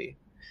secrecy.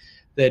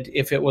 That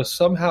if it was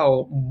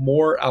somehow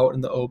more out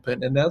in the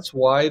open, and that's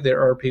why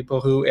there are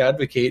people who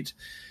advocate,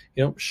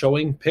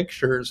 showing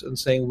pictures and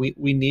saying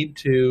we need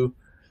to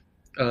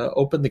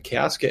open the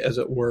casket, as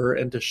it were,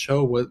 and to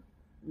show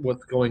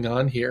what's going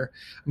on here.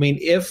 I mean,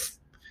 if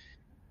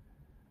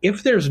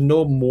there's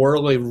no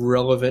morally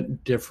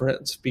relevant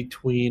difference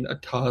between a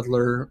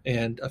toddler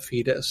and a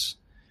fetus,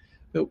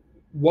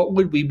 what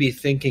would we be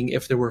thinking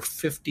if there were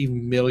 50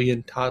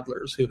 million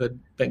toddlers who had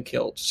been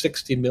killed,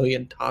 60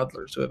 million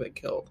toddlers who have been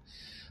killed?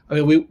 I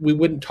mean, we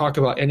wouldn't talk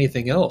about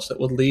anything else that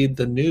would lead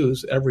the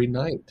news every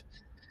night.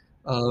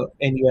 And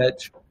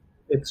yet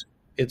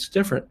it's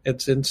different.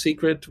 It's in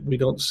secret. We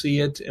don't see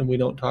it and we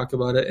don't talk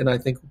about it. And I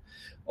think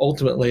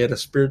ultimately at a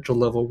spiritual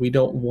level, we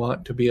don't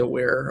want to be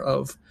aware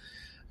of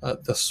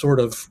the sort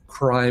of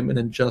crime and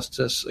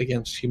injustice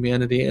against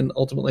humanity and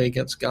ultimately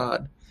against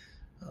God.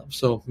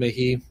 So may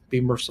he be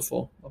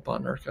merciful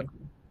upon our country.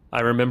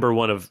 I remember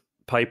one of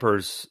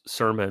Piper's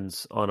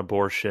sermons on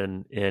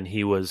abortion, and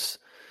he was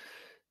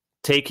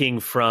taking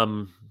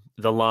from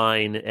the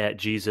line at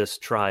Jesus'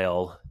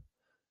 trial,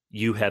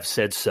 "You have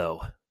said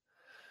so."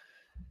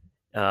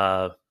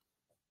 And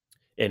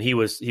he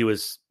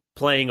was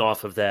playing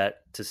off of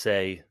that to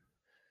say,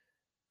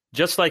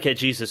 just like at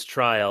Jesus'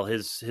 trial,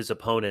 his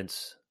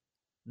opponents,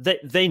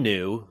 they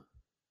knew,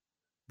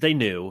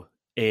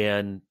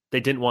 and they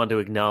didn't want to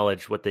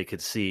acknowledge what they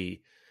could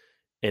see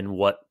and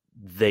what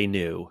they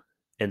knew.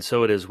 And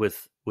so it is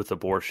with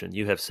abortion.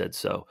 You have said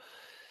so.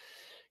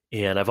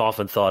 And I've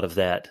often thought of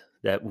that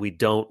we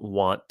don't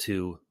want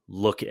to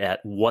look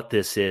at what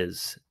this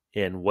is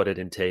and what it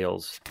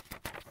entails.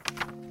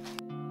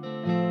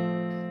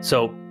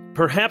 So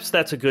perhaps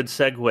that's a good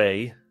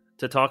segue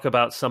to talk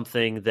about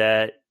something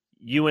that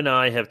you and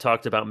I have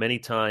talked about many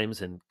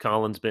times, and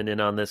Colin's been in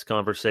on this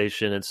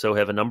conversation, and so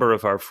have a number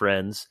of our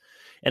friends.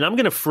 And I'm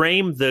going to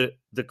frame the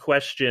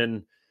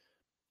question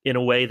in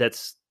a way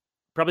that's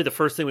probably the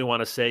first thing we want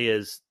to say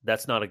is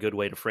that's not a good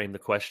way to frame the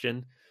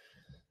question.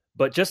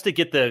 But just to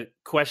get the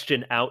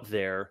question out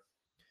there,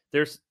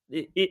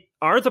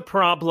 are the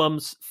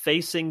problems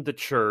facing the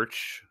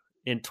church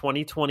in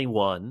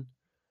 2021,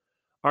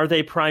 are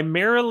they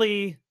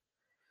primarily,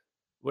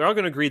 we're all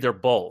going to agree they're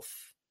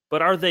both,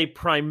 but are they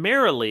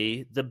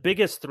primarily the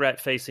biggest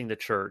threat facing the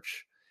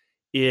church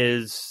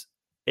is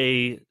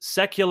a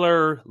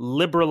secular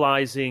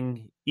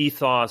liberalizing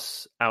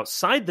ethos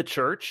outside the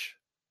church,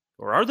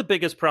 or are the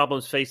biggest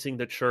problems facing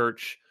the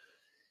church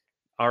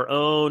our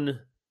own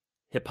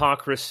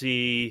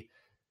hypocrisy,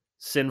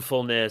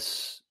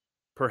 sinfulness,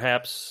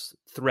 perhaps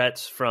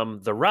threats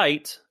from the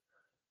right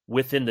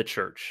within the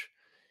church?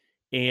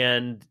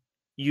 And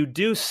you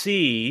do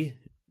see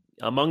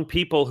among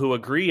people who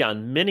agree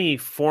on many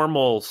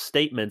formal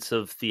statements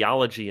of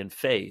theology and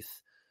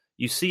faith,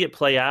 you see it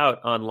play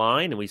out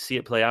online, and we see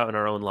it play out in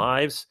our own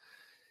lives.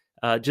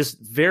 Just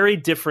very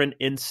different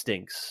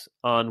instincts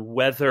on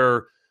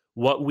whether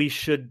what we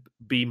should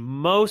be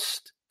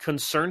most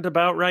concerned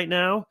about right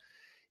now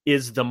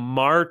is the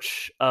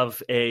march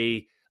of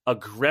a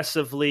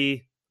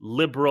aggressively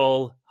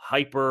liberal,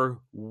 hyper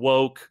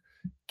woke,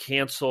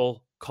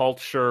 cancel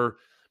culture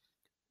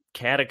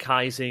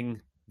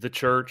catechizing the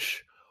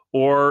church,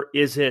 or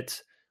is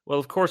it, well,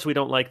 of course we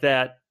don't like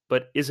that,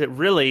 but is it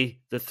really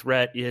the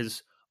threat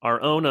is our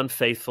own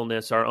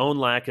unfaithfulness, our own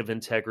lack of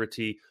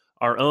integrity,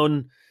 our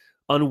own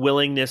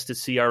unwillingness to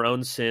see our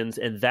own sins.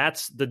 And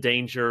that's the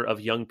danger of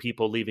young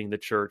people leaving the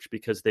church,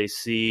 because they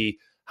see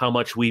how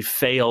much we've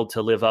failed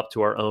to live up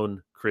to our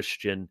own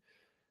Christian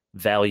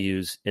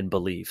values and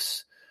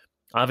beliefs.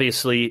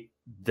 Obviously,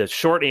 the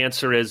short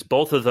answer is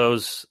both of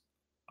those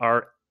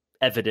are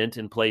evident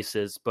in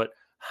places, but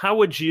how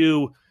would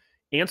you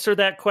answer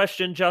that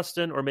question,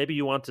 Justin? Or maybe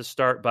you want to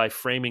start by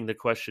framing the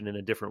question in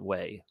a different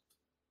way.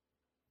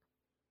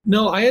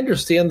 No, I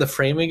understand the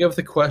framing of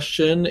the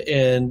question,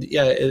 and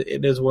yeah,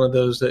 it is one of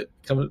those that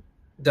comes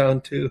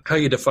down to how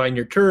you define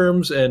your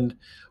terms and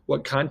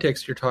what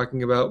context you're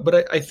talking about.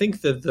 But I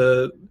think that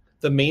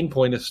the main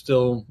point is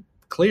still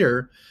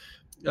clear.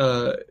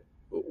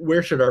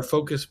 Where should our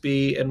focus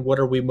be, and what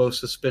are we most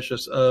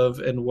suspicious of,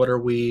 and what are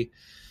we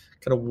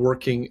kind of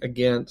working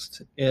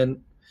against?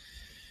 And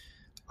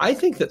I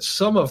think that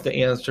some of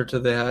the answer to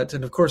that,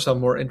 and of course I'm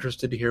more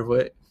interested to hear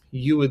what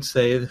you would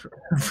say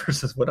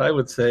versus what I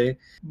would say,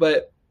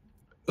 but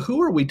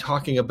who are we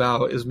talking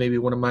about is maybe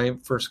one of my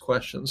first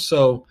questions.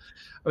 So,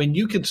 I mean,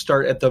 you could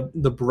start at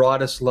the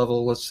broadest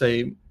level, let's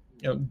say,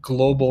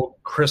 global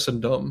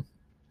Christendom,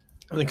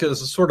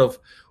 because it's sort of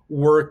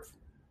work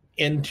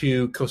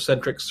into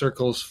concentric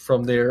circles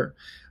from there.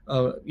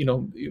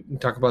 You can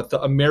talk about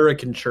the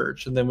American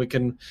church, and then we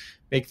can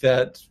make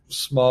that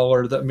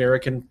smaller, the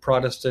American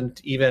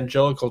Protestant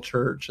evangelical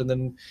church, and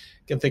then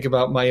can think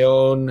about my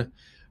own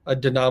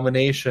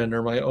denomination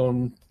or my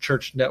own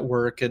church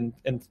network, and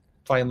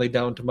finally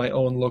down to my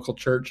own local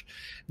church.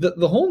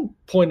 The whole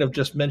point of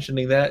just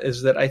mentioning that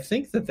is that I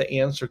think that the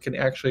answer can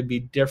actually be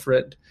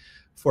different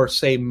for,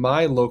 say,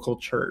 my local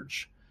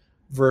church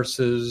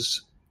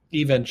versus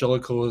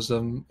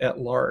evangelicalism at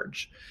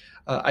large.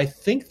 I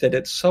think that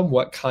it's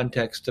somewhat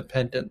context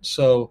dependent.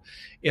 So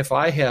if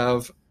I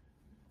have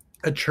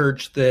a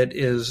church that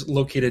is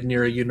located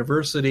near a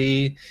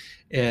university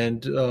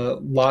and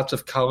lots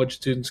of college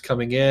students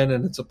coming in,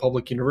 and it's a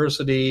public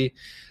university,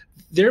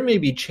 there may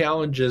be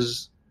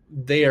challenges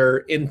there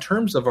in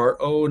terms of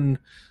our own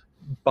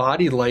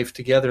body life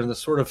together and the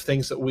sort of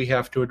things that we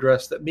have to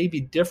address that may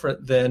be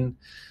different than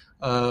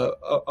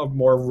a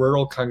more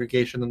rural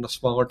congregation in a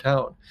smaller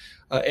town.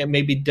 It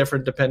may be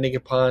different depending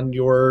upon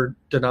your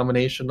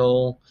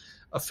denominational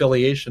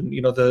affiliation.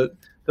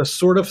 The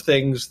sort of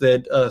things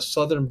that a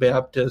Southern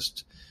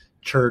Baptist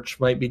church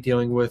might be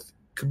dealing with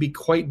could be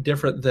quite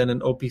different than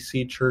an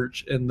OPC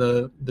church in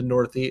the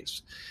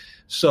Northeast.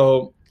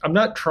 So I'm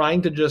not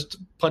trying to just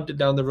punt it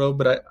down the road,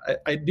 but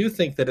I do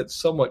think that it's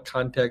somewhat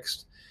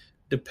context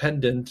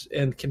dependent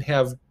and can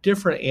have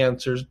different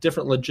answers,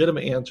 different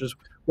legitimate answers.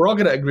 We're all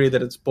going to agree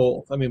that it's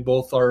both. I mean,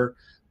 both are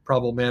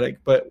problematic,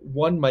 but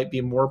one might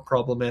be more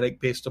problematic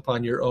based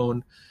upon your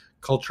own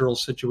cultural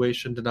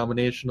situation,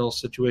 denominational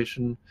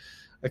situation,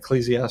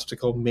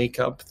 ecclesiastical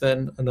makeup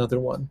than another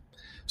one.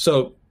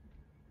 So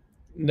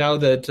now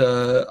that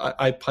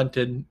I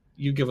punted,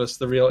 you give us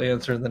the real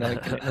answer, and then I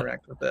can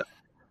interact with it.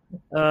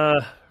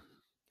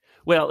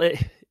 Well,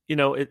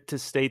 to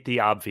state the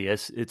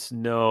obvious, it's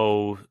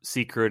no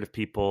secret if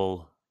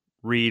people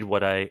read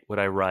what I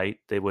write,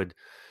 they would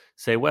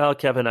say, well,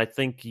 Kevin, I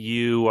think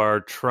you are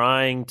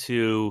trying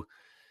to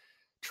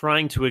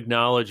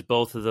acknowledge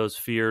both of those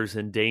fears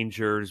and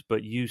dangers,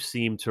 but you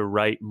seem to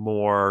write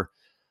more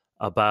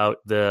about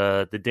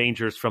the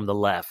dangers from the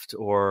left.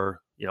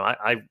 Or,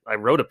 I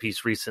wrote a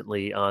piece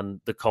recently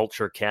on the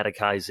culture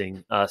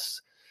catechizing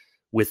us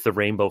with the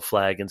rainbow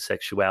flag and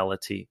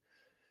sexuality.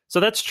 So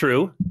that's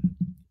true.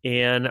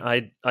 And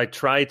I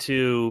try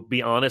to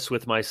be honest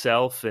with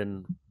myself,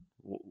 and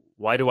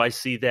why do I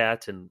see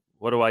that, and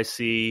what do I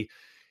see,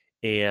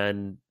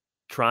 and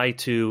try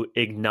to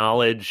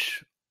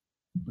acknowledge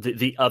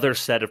the other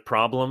set of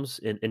problems,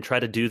 and try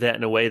to do that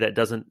in a way that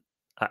doesn't,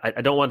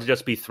 I don't want to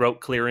just be throat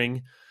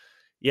clearing.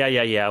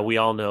 Yeah. We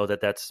all know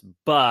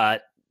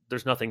but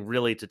there's nothing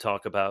really to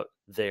talk about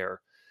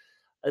there.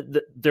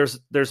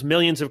 There's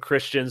millions of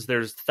Christians.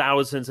 There's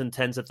thousands and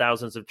tens of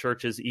thousands of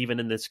churches, even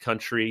in this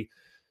country.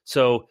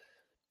 So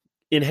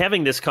in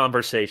having this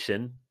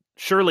conversation,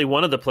 surely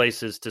one of the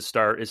places to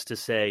start is to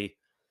say,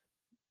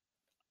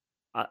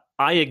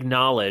 I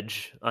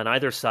acknowledge on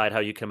either side how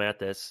you come at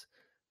this,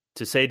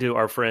 to say to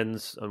our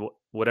friends,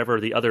 whatever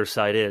the other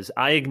side is,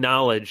 I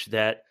acknowledge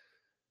that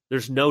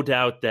there's no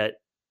doubt that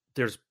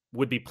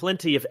would be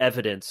plenty of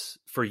evidence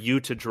for you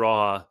to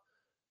draw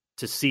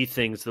to see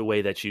things the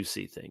way that you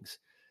see things.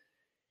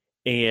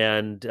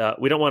 And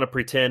we don't want to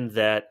pretend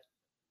that,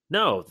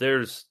 no,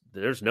 there's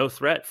no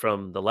threat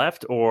from the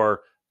left,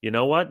 or, you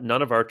know what,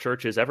 none of our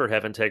churches ever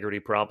have integrity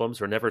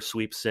problems, or never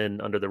sweep sin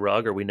under the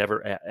rug, or we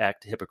never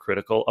act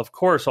hypocritical. Of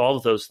course, all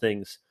of those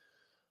things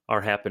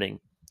are happening.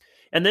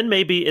 And then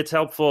maybe it's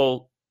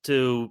helpful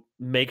to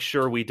make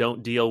sure we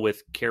don't deal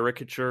with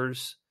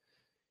caricatures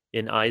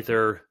in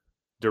either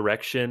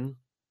direction.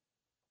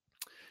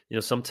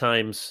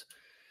 Sometimes,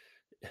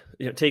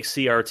 take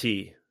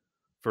CRT,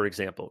 for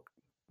example,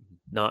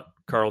 not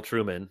Carl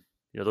Trueman.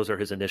 Those are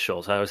his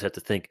initials. I always have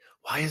to think,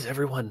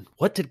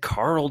 what did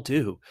Carl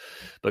do?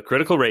 But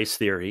critical race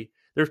theory,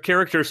 there's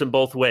characters in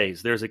both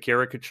ways. There's a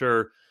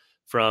caricature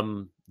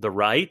from the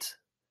right.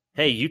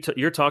 Hey,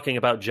 you're talking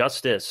about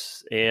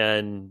justice,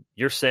 and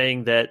you're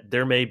saying that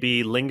there may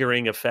be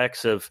lingering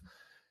effects of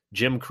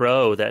Jim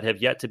Crow that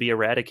have yet to be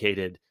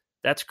eradicated.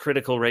 That's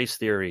critical race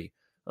theory.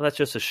 Well, that's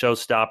just a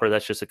showstopper.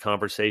 That's just a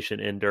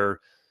conversation ender.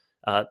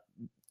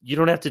 You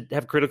don't have to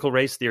have critical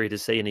race theory to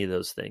say any of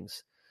those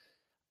things.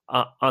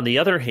 On the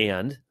other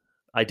hand,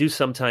 I do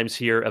sometimes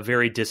hear a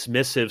very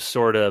dismissive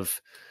sort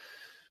of,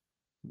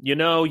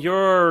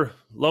 your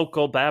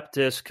local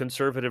Baptist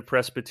conservative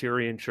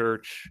Presbyterian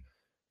church,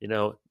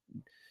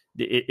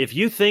 if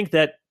you think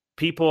that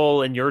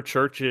people in your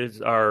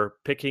churches are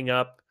picking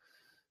up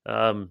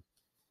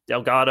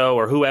Delgado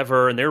or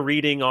whoever, and they're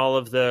reading all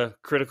of the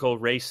critical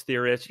race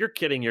theorists, you're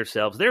kidding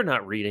yourselves. They're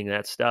not reading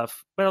that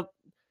stuff. Well,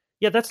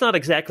 yeah, that's not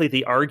exactly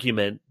the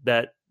argument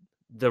that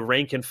the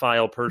rank and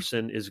file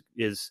person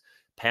is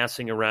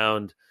passing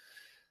around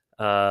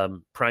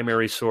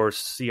primary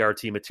source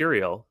CRT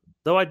material,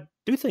 though I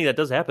do think that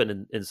does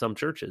happen in some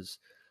churches.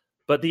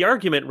 But the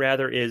argument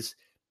rather is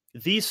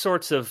these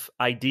sorts of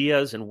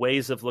ideas and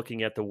ways of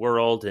looking at the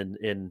world,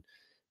 and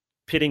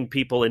pitting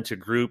people into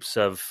groups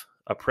of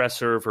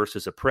oppressor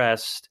versus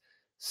oppressed,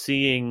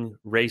 seeing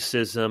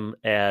racism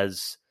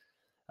as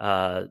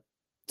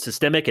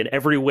systemic and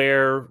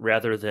everywhere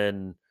rather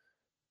than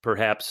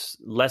perhaps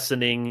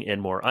lessening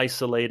and more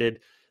isolated.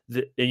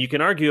 And you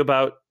can argue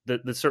about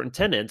the certain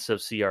tenets of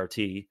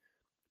CRT,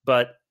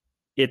 but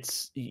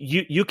it's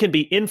you can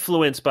be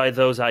influenced by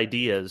those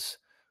ideas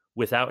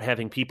without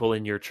having people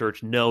in your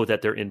church know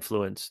that they're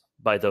influenced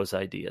by those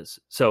ideas.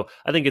 So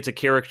I think it's a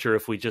caricature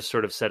if we just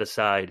sort of set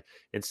aside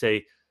and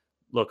say,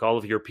 look, all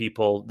of your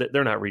people,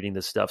 they're not reading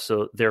this stuff,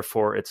 so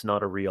therefore it's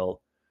not a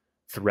real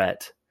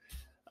threat.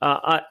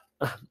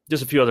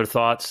 Just a few other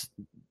thoughts,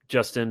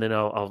 Justin, and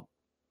I'll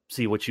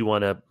see what you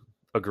want to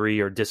agree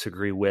or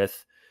disagree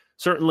with.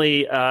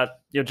 Certainly,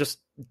 just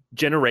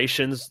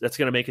generations, that's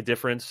going to make a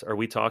difference. Are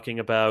we talking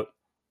about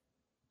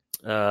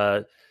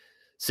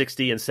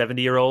 60 and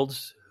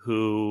 70-year-olds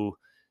who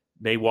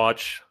may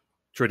watch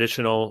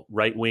traditional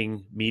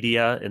right-wing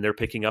media and they're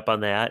picking up on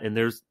that, and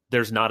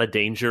there's not a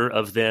danger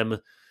of them,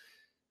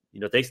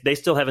 they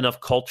still have enough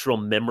cultural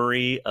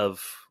memory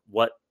of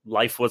what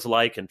life was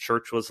like and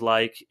church was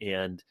like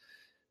and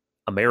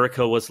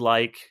America was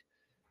like,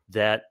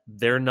 that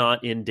they're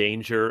not in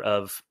danger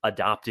of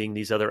adopting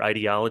these other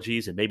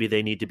ideologies, and maybe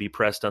they need to be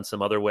pressed on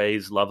some other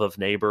ways, love of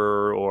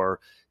neighbor or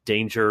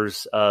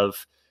dangers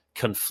of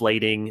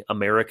conflating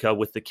America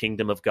with the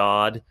kingdom of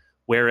God.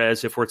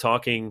 Whereas if we're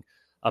talking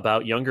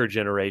about younger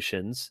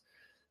generations,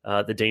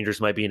 the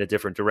dangers might be in a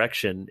different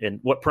direction. And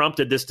what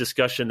prompted this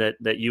discussion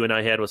that you and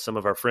I had with some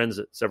of our friends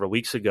several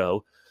weeks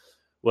ago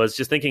was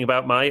just thinking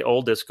about my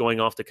oldest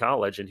going off to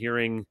college and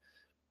hearing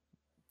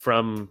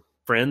from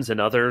friends and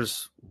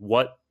others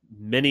what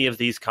many of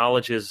these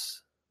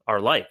colleges are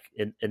like.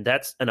 And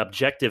that's an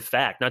objective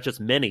fact, not just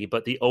many,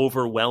 but the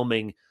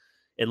overwhelming,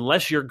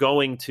 unless you're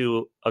going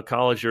to a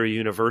college or a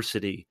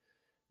university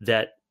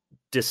that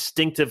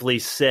distinctively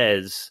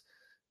says,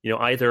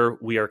 either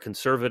we are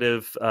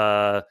conservative,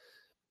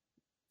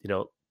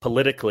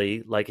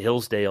 politically, like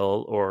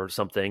Hillsdale or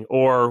something,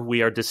 or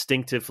we are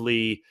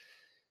distinctively,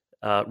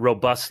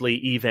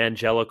 robustly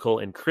evangelical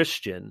and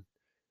Christian.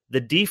 The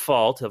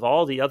default of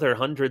all the other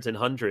hundreds and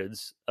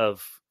hundreds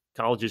of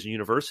colleges and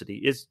university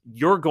is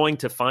you're going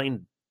to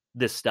find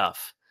this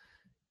stuff.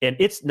 And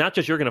it's not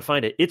just you're going to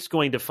find it, it's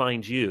going to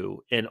find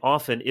you. And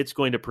often it's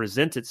going to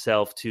present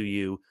itself to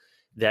you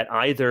that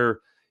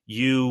either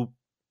you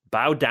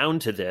bow down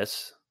to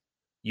this,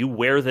 you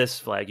wear this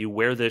flag, you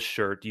wear this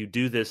shirt, you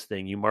do this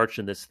thing, you march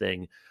in this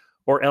thing,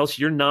 or else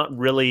you're not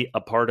really a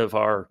part of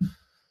our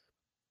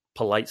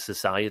polite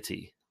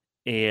society.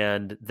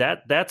 And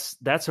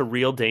that's a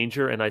real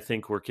danger. And I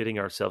think we're kidding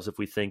ourselves if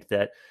we think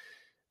that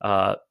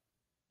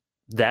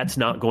that's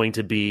not going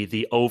to be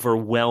the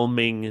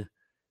overwhelming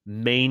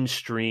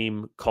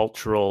mainstream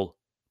cultural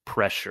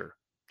pressure.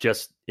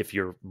 Just if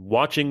you're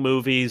watching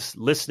movies,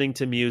 listening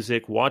to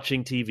music,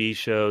 watching TV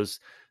shows,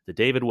 the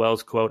David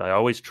Wells quote, I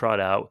always trot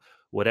out,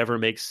 whatever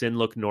makes sin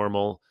look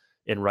normal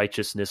and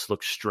righteousness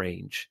look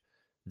strange.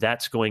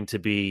 That's going to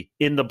be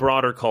in the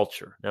broader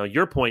culture. Now,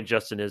 your point,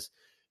 Justin, is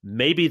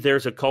maybe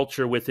there's a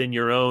culture within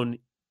your own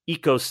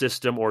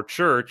ecosystem or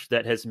church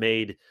that has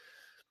made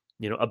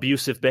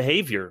abusive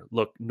behavior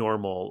look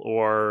normal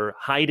or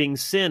hiding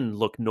sin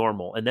look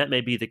normal. And that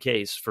may be the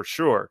case for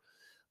sure.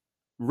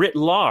 Writ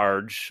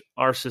large,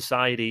 our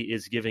society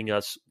is giving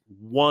us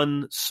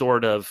one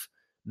sort of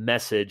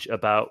message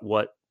about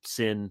what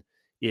sin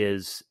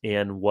is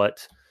and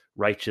what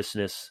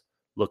righteousness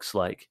looks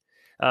like.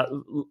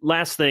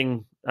 Last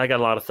thing, I got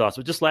a lot of thoughts,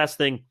 but just last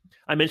thing,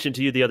 I mentioned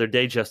to you the other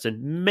day,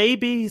 Justin,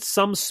 maybe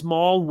some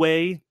small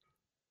way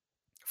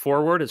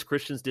forward as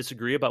Christians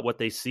disagree about what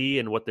they see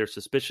and what their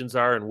suspicions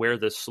are and where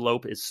the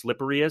slope is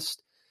slipperiest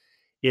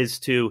is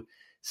to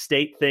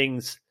state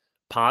things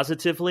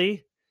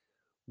positively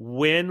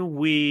when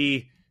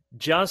we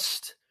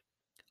just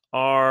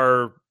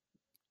are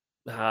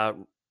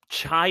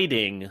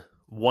chiding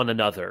one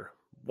another.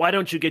 Why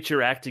don't you get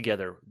your act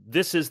together?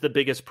 This is the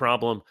biggest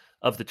problem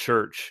of the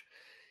church.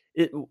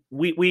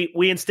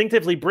 We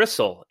instinctively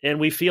bristle and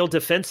we feel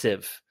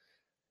defensive.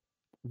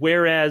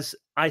 Whereas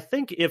I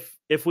think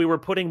if we were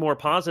putting more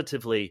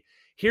positively,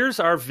 here's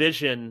our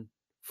vision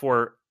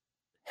for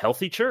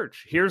healthy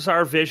church. Here's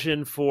our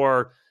vision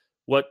for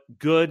what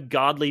good,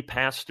 godly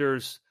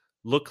pastors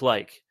look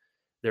like.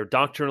 They're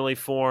doctrinally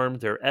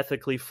formed, they're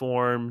ethically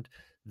formed,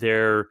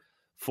 they're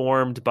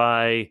formed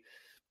by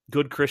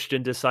good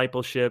Christian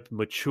discipleship,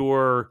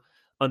 mature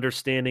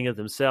understanding of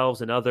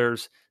themselves and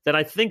others, that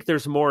I think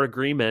there's more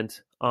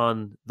agreement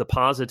on the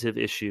positive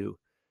issue.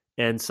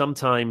 And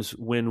sometimes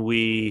when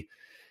we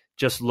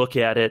just look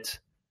at it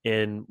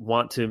and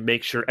want to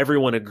make sure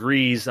everyone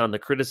agrees on the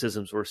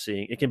criticisms we're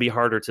seeing, it can be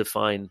harder to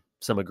find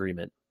some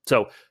agreement.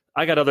 So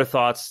I got other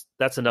thoughts.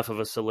 That's enough of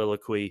a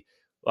soliloquy.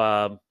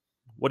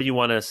 What do you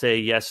want to say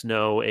yes,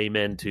 no,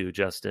 amen to,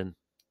 Justin?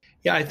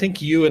 Yeah, I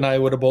think you and I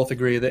would have both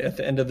agree that at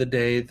the end of the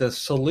day, the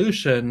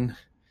solution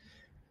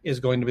is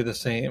going to be the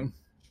same.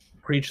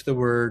 Preach the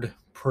word,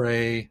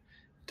 pray,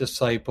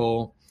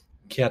 disciple,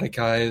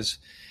 catechize.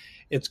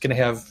 It's going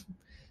to have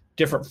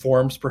different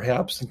forms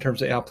perhaps in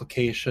terms of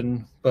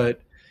application,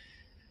 but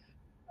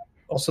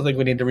also think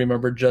we need to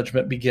remember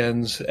judgment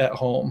begins at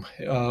home,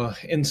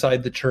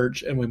 inside the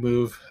church, and we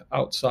move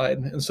outside.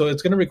 And so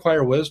it's going to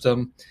require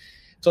wisdom.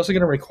 It's also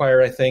going to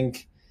require, I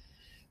think,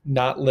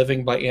 not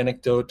living by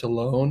anecdote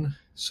alone.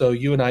 So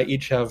you and I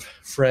each have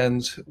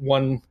friends.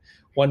 One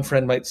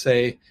friend might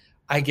say,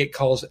 I get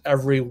calls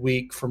every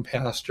week from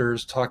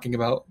pastors talking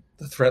about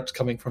the threats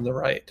coming from the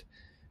right.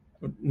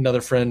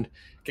 Another friend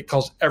get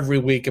calls every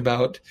week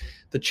about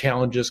the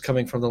challenges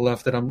coming from the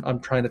left that I'm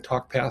trying to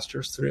talk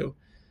pastors through.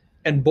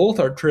 And both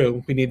are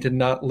true. We need to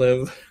not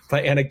live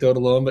by anecdote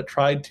alone, but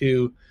try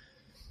to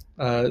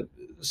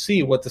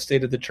see what the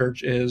state of the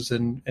church is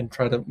and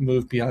try to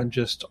move beyond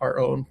just our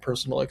own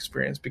personal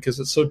experience, because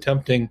it's so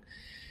tempting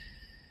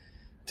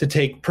to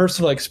take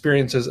personal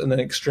experiences and then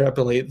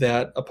extrapolate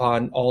that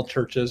upon all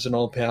churches and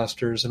all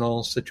pastors and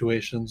all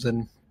situations.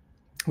 And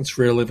it's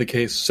rarely the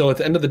case. So at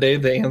the end of the day,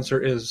 the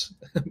answer is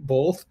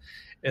both,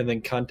 and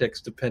then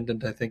context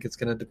dependent. I think it's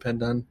going to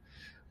depend on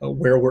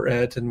where we're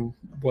at and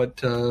what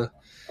the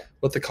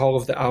call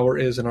of the hour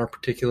is in our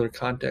particular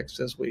context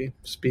as we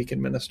speak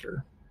and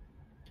minister.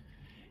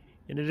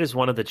 And it is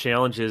one of the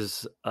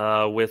challenges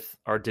with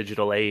our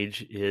digital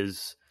age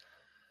is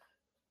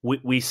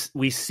we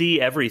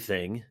see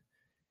everything,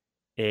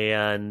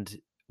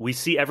 and we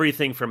see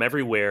everything from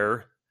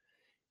everywhere.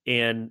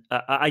 And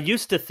I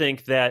used to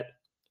think that,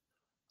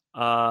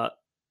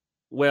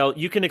 well,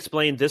 you can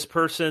explain this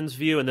person's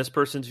view and this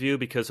person's view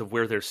because of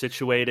where they're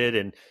situated.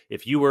 And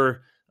if you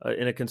were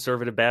in a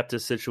conservative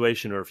Baptist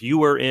situation, or if you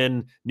were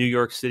in New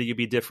York City, you'd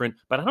be different.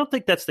 But I don't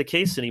think that's the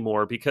case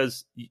anymore,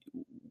 because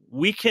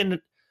we can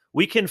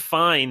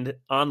find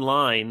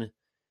online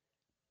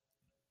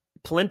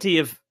plenty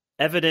of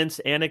evidence,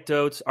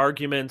 anecdotes,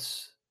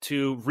 arguments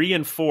to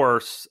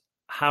reinforce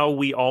how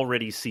we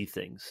already see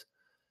things.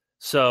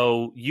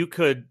 So you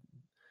could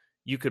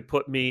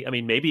put me, I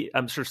mean, maybe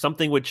I'm sure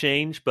something would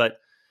change, but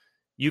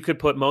you could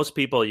put most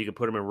people, you could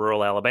put them in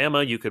rural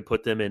Alabama, you could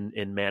put them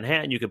in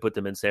Manhattan, you could put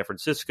them in San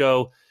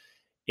Francisco,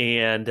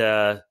 and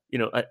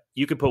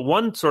you could put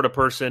one sort of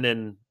person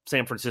in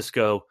San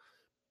Francisco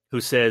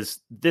who says,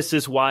 this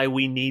is why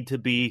we need to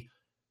be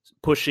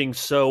pushing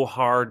so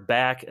hard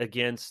back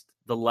against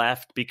the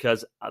left,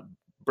 because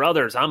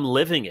brothers, I'm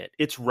living it.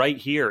 It's right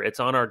here.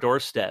 It's on our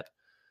doorstep.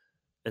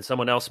 And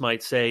someone else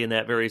might say in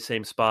that very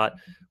same spot,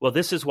 well,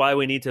 this is why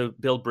we need to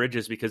build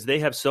bridges, because they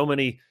have so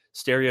many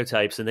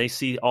stereotypes and they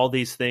see all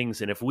these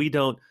things. And if we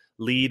don't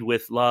lead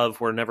with love,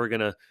 we're never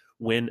going to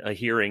win a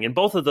hearing. And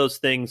both of those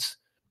things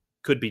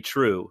could be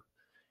true.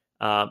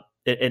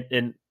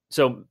 And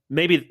so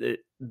maybe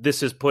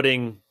this is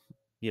putting,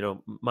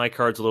 my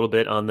cards a little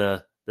bit on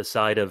the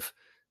side of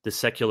the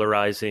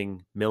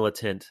secularizing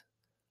militant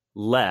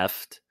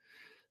left,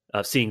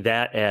 seeing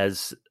that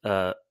as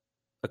a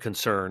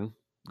concern.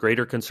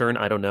 Greater concern,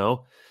 I don't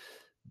know.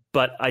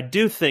 But I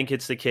do think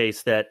it's the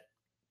case that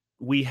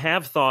we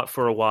have thought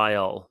for a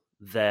while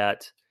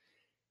that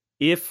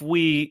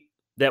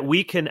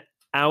we can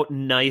out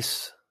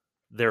nice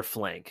their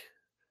flank.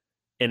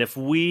 And if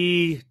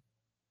we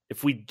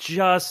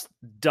just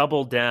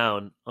double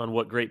down on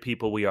what great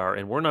people we are,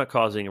 and we're not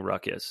causing a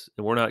ruckus,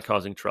 and we're not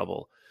causing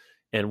trouble,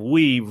 and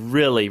we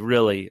really,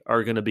 really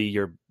are going to be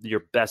your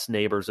best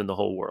neighbors in the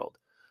whole world.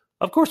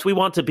 Of course, we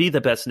want to be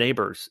the best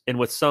neighbors. And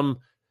with some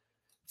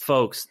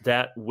folks,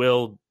 that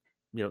will,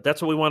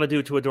 that's what we want to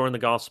do to adorn the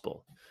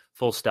gospel,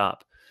 full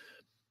stop.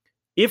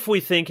 If we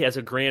think as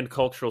a grand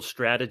cultural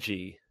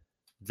strategy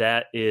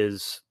that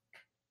is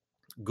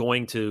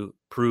going to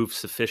prove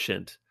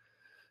sufficient.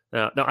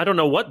 Now, I don't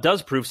know what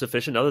does prove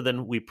sufficient other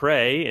than we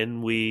pray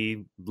and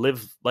we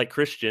live like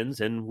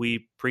Christians and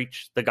we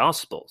preach the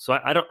gospel. So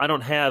I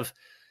don't have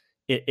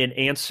an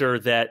answer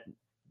that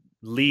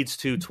leads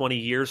to 20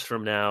 years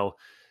from now,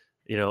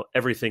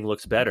 everything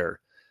looks better.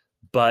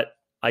 But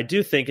I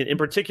do think, in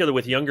particular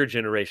with younger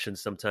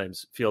generations,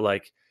 sometimes feel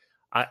like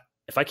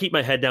if I keep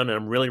my head down and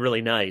I'm really,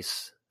 really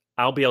nice,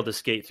 I'll be able to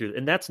skate through.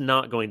 And that's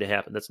not going to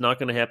happen. That's not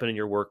going to happen in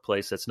your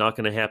workplace. That's not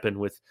going to happen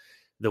with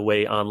the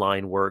way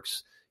online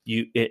works.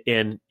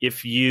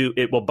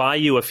 It will buy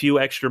you a few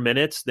extra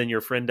minutes than your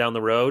friend down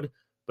the road.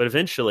 But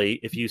eventually,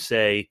 if you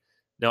say,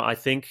 no, I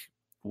think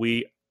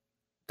we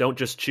don't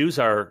just choose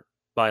our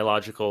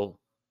biological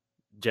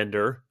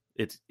gender.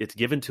 It's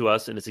given to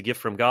us and it's a gift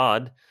from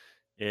God.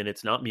 And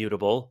it's not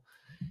mutable.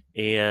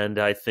 And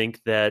I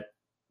think that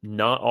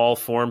not all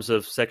forms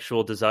of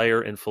sexual desire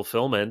and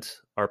fulfillment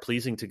are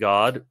pleasing to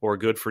God or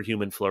good for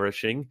human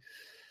flourishing.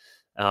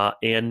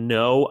 And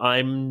no,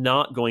 I'm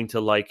not going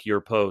to like your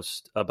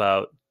post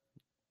about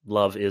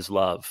love is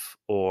love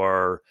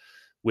or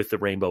with the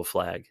rainbow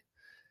flag.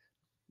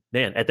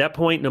 Man, at that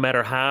point, no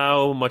matter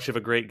how much of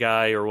a great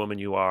guy or woman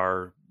you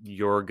are,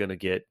 you're going to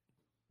get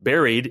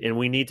buried. And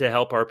we need to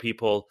help our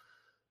people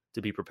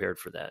to be prepared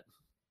for that.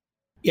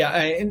 Yeah,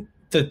 and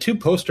the two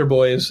poster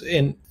boys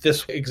in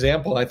this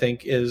example, I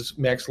think, is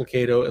Max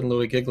Lucado and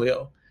Louis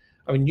Giglio.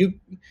 I mean, you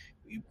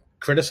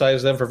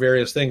criticize them for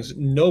various things.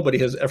 Nobody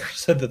has ever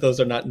said that those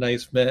are not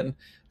nice men.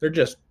 They're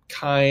just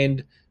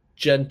kind,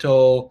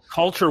 gentle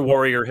culture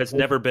warrior has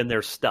never been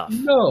their stuff.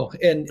 No,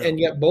 and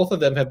yet both of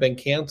them have been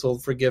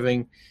canceled for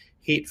giving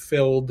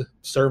hate-filled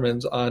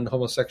sermons on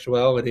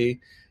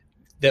homosexuality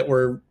that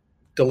were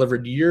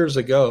delivered years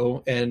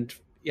ago. And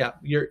yeah,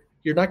 you're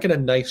not going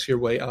to nice your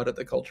way out of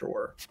the culture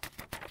war.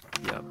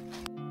 Yeah.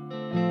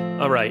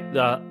 All right.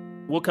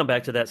 We'll come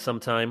back to that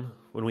sometime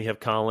when we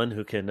have Colin,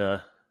 who can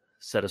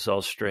set us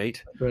all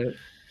straight. Right.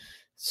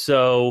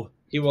 So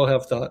he will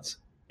have thoughts.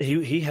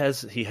 He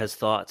has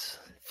thoughts,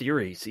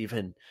 theories,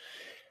 even.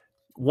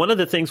 One of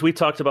the things we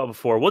talked about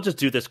before, we'll just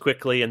do this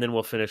quickly and then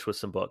we'll finish with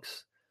some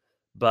books.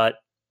 But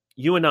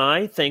you and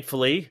I,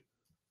 thankfully,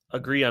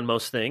 agree on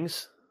most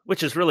things,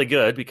 which is really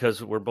good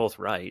because we're both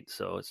right.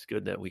 So it's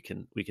good that we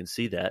can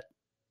see that.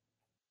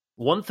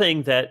 One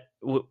thing that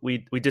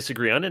we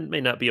disagree on, and it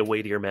may not be a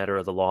weightier matter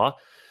of the law,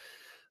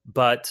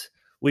 but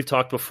we've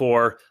talked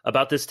before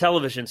about this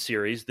television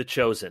series, The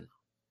Chosen,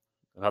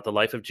 about the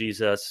life of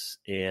Jesus,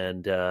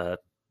 and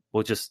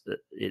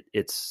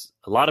it's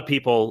a lot of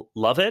people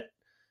love it,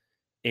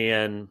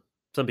 and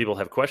some people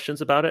have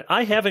questions about it.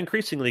 I have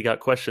increasingly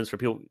got questions from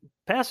people,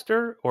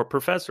 pastor or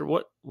professor,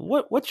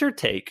 what's your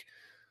take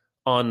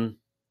on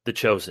The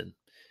Chosen?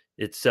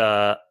 It's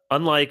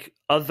unlike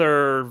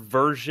other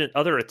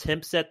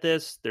attempts at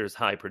this. There's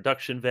high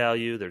production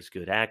value. There's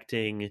good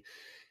acting.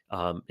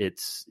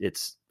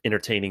 It's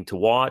entertaining to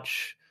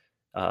watch.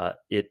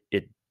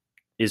 It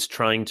is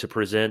trying to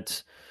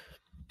present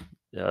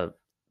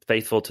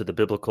faithful to the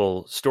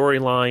biblical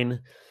storyline.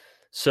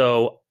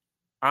 So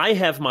I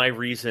have my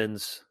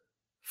reasons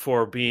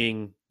for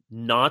being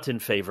not in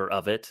favor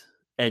of it,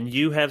 and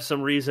you have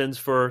some reasons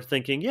for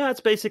thinking, yeah, it's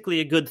basically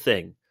a good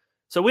thing.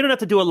 So we don't have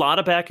to do a lot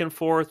of back and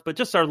forth, but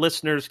just our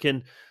listeners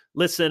can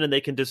listen and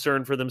they can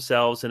discern for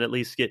themselves and at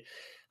least get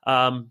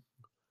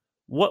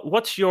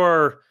what's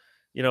your,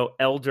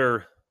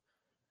 elder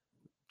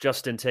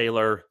Justin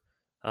Taylor.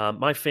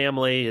 My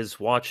family is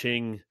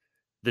watching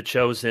The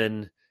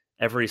Chosen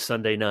every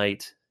Sunday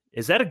night.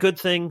 Is that a good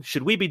thing?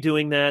 Should we be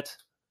doing that?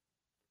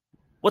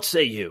 What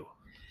say you?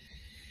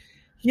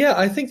 Yeah,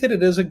 I think that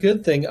it is a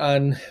good thing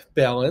on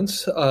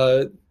balance.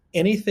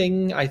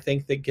 Anything I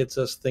think that gets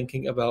us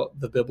thinking about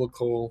the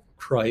biblical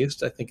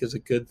Christ, I think is a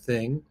good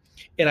thing.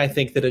 And I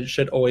think that it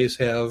should always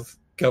have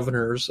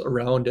governors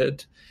around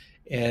it.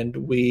 And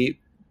we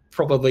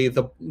probably,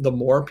 the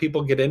more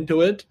people get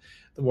into it,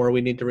 the more we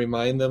need to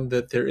remind them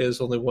that there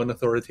is only one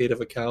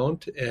authoritative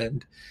account,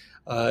 and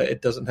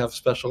it doesn't have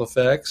special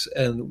effects.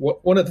 And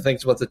one of the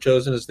things about The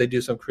Chosen is they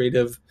do some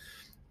creative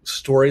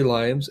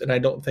storylines, and I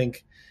don't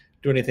think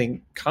do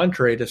anything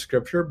contrary to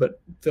Scripture,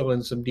 but fill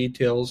in some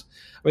details.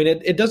 I mean,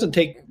 it doesn't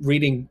take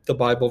reading the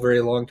Bible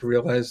very long to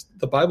realize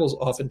the Bible's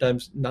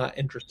oftentimes not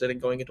interested in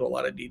going into a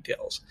lot of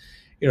details.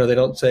 They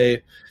don't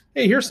say,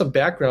 hey, here's some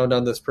background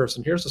on this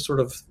person. Here's the sort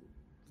of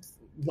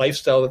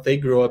lifestyle that they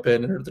grew up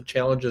in or the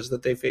challenges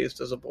that they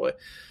faced as a boy.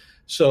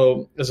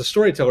 So as a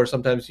storyteller,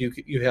 sometimes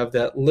you have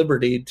that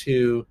liberty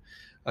to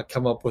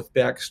come up with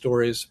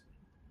backstories.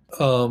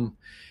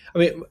 I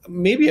mean,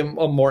 maybe a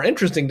more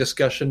interesting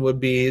discussion would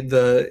be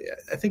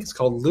I think it's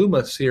called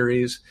Luma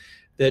series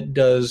that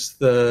does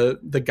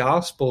the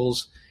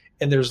Gospels,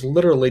 and there's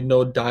literally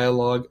no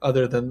dialogue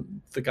other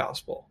than the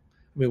Gospel.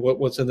 I mean,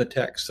 what's in the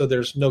text. So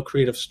there's no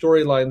creative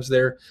storylines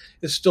there.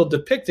 It's still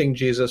depicting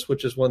Jesus,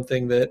 which is one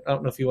thing that I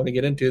don't know if you want to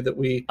get into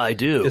that I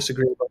do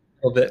disagree about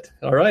a little bit.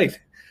 All right.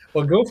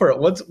 Well, go for it.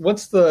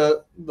 What's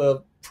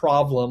the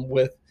problem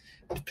with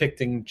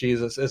depicting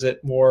Jesus? Is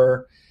it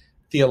more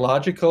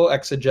theological,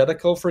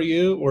 exegetical for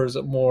you, or is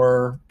it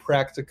more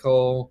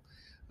practical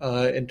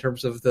in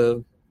terms of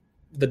the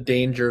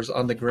dangers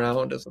on the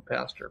ground as a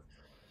pastor?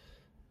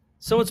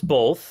 So it's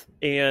both,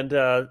 and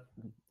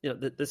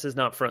this is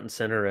not front and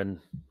center in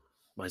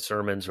my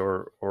sermons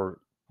or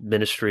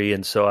ministry,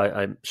 and so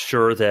I'm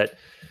sure that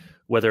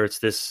whether it's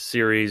this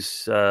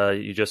series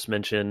you just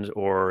mentioned,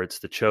 or it's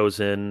The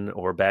Chosen,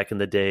 or back in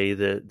the day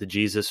the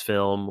Jesus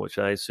film, which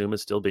I assume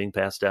is still being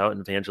passed out in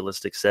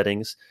evangelistic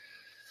settings.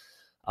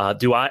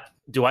 Do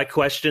I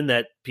question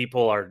that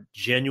people are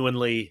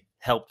genuinely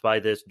helped by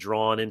this,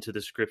 drawn into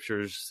the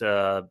Scriptures,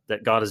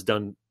 that God has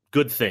done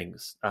good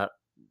things?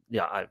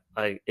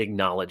 I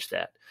acknowledge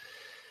that.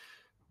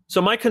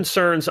 So my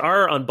concerns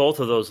are on both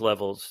of those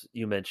levels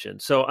you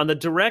mentioned. So on the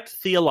direct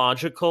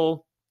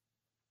theological,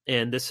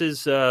 and this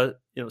is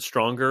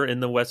stronger in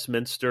the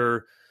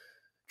Westminster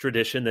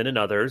tradition than in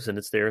others, and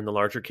it's there in the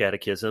larger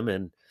catechism,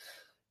 and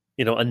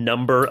a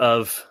number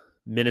of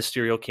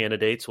ministerial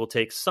candidates will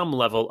take some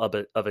level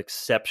of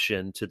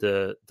exception to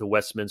the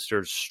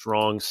Westminster's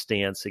strong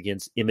stance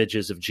against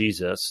images of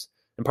Jesus.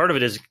 And part of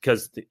it is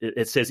because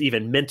it says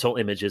even mental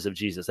images of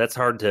Jesus. That's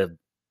hard to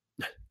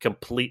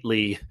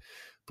completely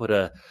put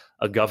a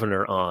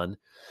governor on.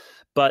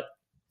 But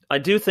I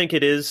do think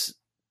it is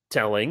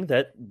telling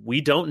that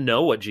we don't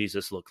know what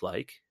Jesus looked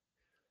like.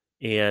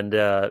 And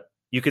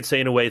you could say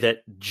in a way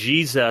that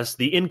Jesus,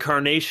 the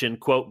incarnation,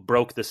 quote,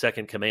 broke the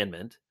second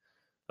commandment.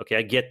 Okay,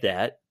 I get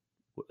that.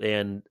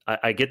 And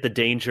I get the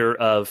danger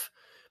of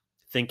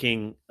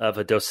thinking of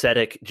a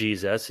docetic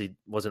Jesus. He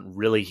wasn't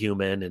really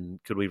human,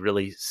 and could we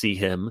really see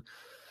him?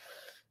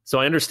 So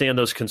I understand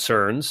those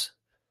concerns.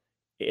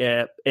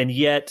 And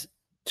yet,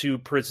 to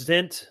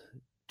present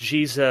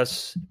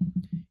Jesus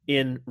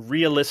in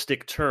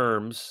realistic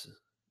terms,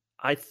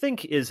 I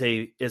think is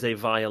a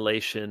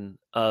violation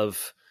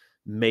of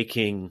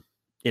making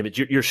image.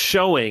 You're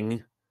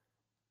showing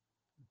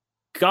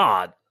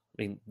God,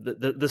 I mean,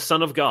 the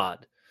Son of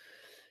God.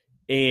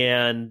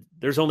 And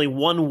there's only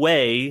one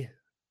way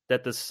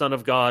that the Son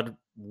of God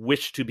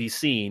wished to be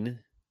seen,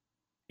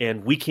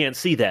 and we can't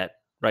see that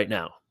right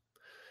now.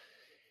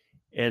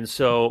 And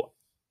so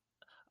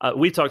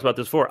we talked about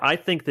this before. I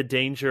think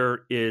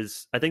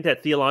that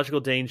theological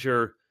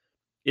danger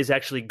is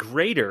actually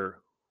greater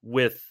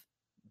with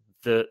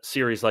the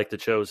series like The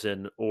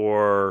Chosen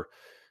or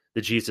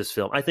the Jesus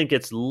film. I think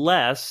it's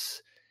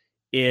less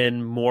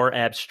in more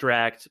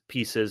abstract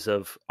pieces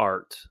of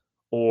art,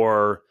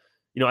 or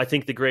I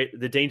think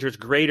the danger is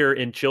greater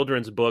in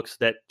children's books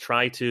that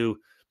try to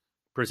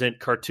present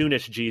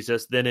cartoonish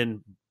Jesus than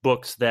in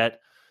books that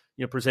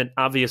present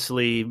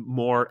obviously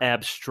more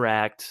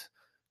abstract.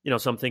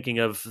 So I'm thinking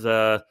of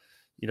the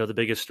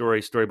biggest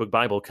storybook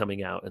Bible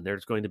coming out, and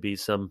there's going to be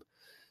some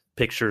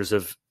pictures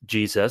of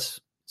Jesus.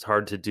 It's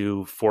hard to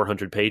do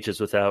 400 pages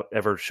without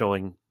ever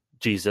showing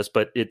Jesus,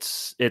 but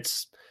it's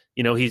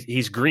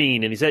he's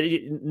green, and he said,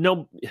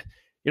 no,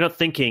 you're not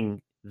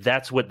thinking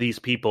that's what these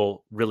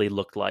people really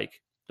looked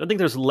like. I think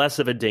there's less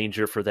of a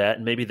danger for that,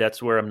 and maybe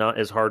that's where I'm not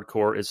as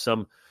hardcore as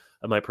some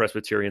of my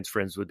Presbyterian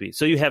friends would be.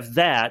 So you have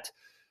that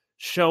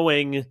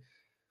showing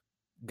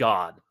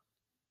God.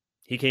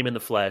 He came in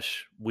the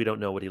flesh. We don't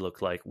know what he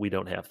looked like. We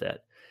don't have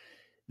that.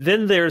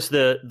 Then there's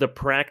the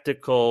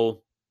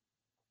practical,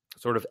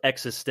 sort of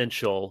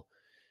existential,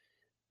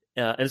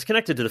 and it's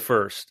connected to the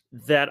first,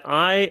 that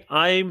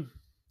I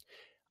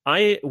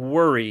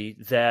worry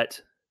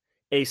that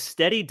a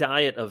steady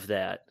diet of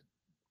that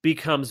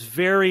becomes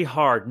very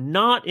hard,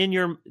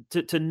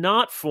 to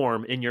not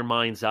form in your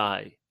mind's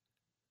eye.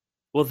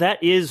 Well,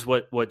 that is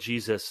what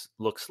Jesus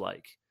looks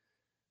like.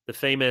 The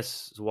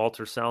famous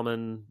Walter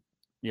Salmon,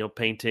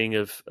 painting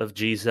of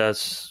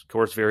Jesus, of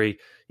course, very,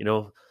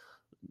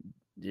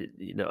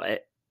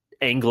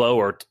 Anglo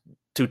or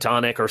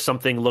Teutonic or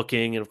something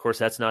looking, and of course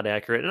that's not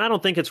accurate. And I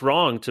don't think it's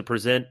wrong to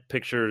present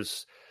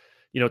pictures,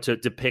 to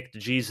depict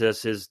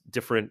Jesus as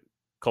different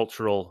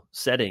cultural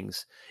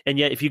settings. And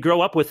yet, if you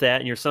grow up with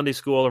that in your Sunday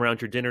school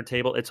around your dinner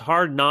table, it's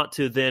hard not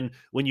to then,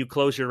 when you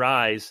close your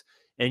eyes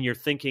and you're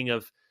thinking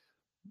of,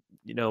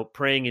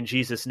 praying in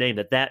Jesus' name,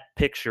 that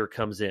picture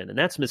comes in, and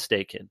that's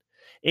mistaken.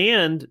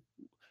 And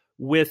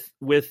with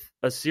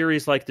a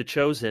series like The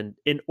Chosen,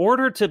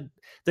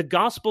 the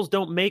Gospels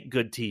don't make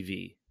good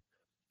TV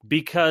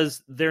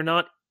because they're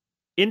not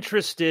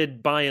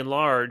interested by and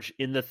large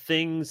in the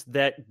things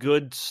that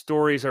good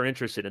stories are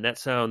interested in. That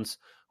sounds,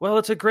 well,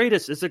 it's the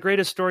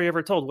greatest story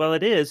ever told. Well,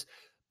 it is,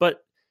 but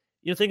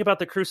think about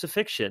the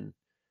crucifixion.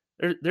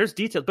 There's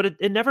details, but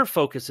it never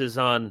focuses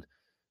on,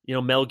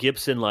 Mel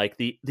Gibson, like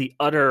the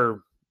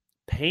utter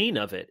pain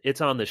of it.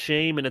 It's on the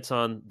shame and it's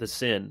on the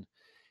sin.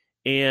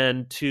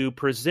 And to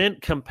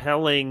present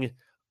compelling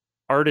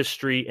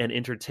artistry and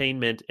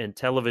entertainment and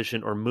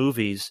television or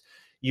movies,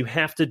 you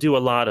have to do a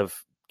lot of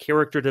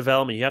character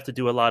development. You have to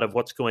do a lot of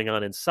what's going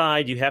on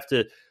inside. You have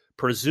to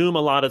presume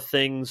a lot of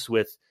things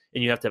and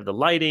you have to have the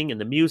lighting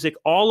and the music.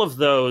 All of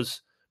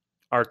those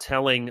are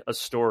telling a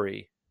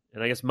story.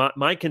 And I guess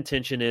my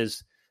contention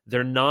is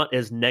they're not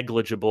as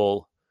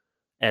negligible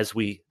as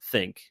we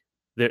think.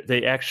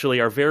 They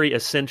actually are very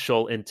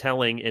essential in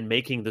telling and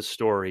making the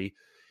story,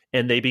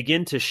 and they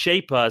begin to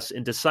shape us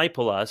and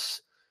disciple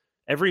us.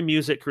 Every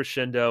music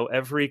crescendo,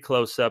 every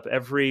close-up,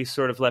 every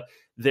sort of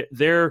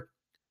they're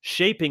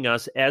shaping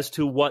us as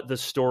to what the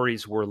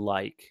stories were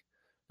like.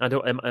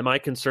 Am I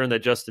concerned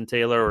that Justin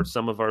Taylor or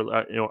some of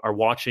our are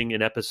watching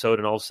an episode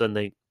and all of a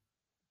sudden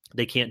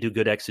they can't do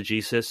good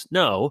exegesis?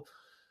 No,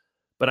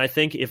 but I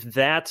think if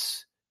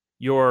that's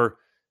your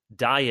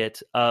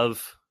diet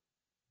of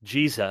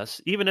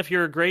Jesus, even if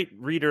you're a great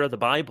reader of the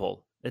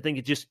Bible, I think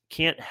it just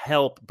can't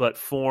help but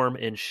form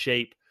and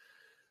shape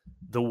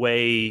the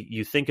way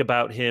you think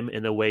about him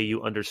and the way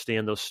you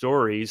understand those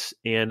stories.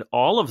 And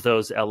all of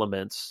those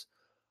elements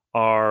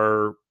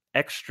are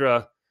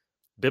extra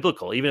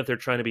biblical, even if they're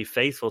trying to be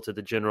faithful to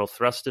the general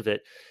thrust of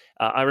it.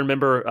 I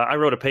remember I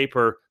wrote a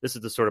paper. This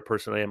is the sort of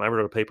person I am. I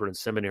wrote a paper in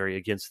seminary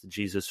against the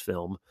Jesus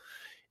film.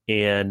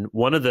 And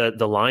one of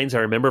the lines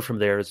I remember from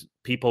there is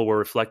people were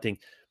reflecting,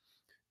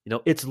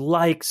 it's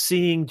like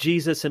seeing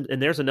Jesus.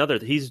 And there's another,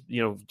 he's,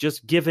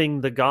 just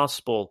giving the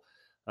gospel.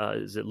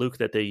 Is it Luke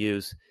that they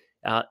use?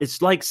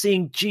 It's like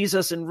seeing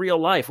Jesus in real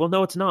life. Well,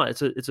 no, it's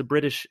not. It's a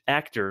British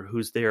actor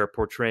who's there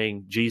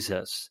portraying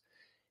Jesus.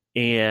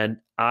 And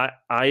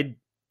I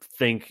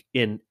think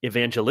in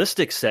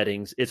evangelistic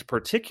settings, it's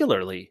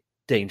particularly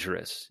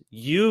dangerous.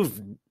 It's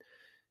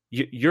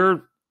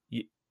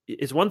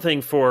one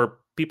thing for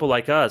people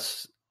like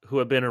us who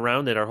have been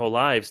around it our whole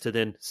lives to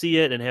then see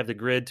it and have the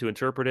grid to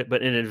interpret it.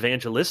 But in an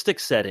evangelistic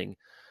setting,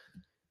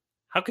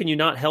 how can you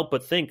not help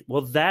but think,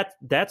 well,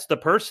 that's the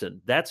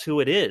person, that's who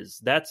it is.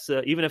 That's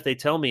even if they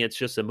tell me it's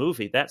just a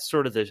movie, that's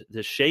sort of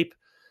the shape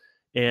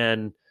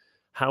and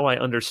how I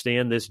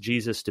understand this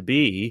Jesus to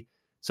be.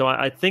 So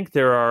I think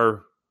there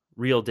are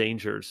real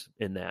dangers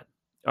in that.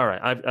 All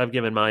right, I've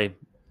given my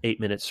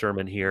 8-minute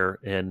sermon here,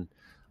 and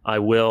I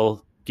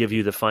will give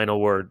you the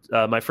final word.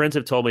 My friends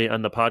have told me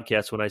on the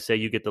podcast, when I say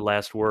you get the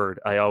last word,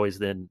 I always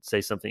then say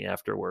something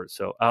afterwards.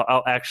 So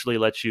I'll actually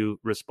let you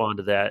respond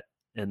to that,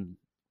 and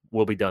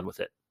we'll be done with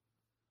it.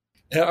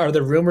 Are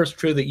the rumors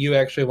true that you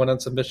actually went on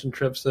some mission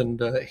trips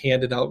and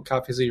handed out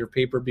copies of your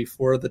paper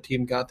before the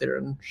team got there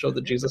and showed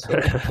the Jesus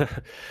film?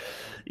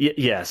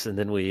 Yes, and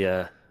then we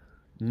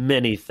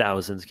many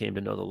thousands came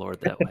to know the Lord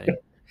that way.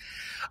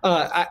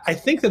 I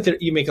think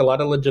that you make a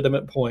lot of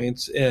legitimate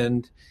points,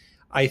 and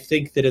I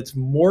think that it's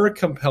more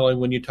compelling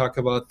when you talk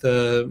about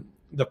the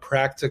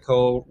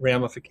practical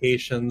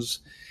ramifications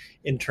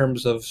in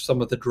terms of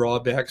some of the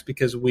drawbacks,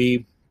 because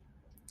we,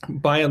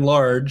 by and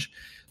large,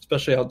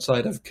 especially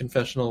outside of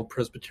confessional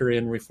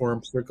Presbyterian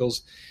Reform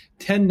circles,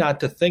 tend not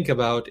to think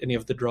about any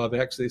of the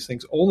drawbacks of these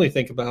things, only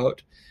think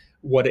about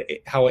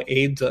how it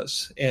aids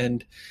us.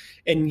 And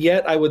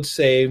yet I would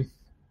say,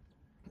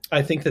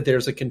 I think that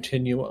there's a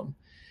continuum.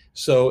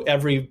 So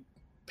every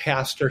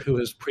pastor who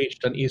has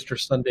preached on Easter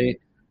Sunday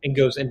and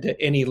goes into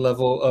any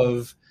level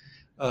of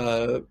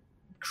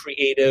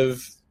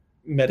creative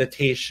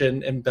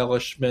meditation,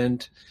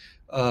 embellishment,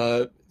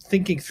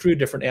 thinking through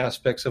different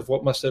aspects of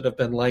what must it have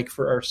been like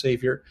for our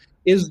Savior,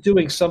 is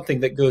doing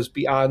something that goes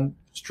beyond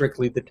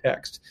strictly the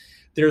text.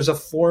 There's a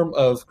form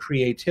of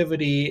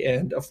creativity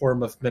and a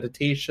form of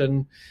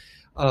meditation,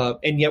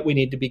 and yet we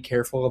need to be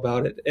careful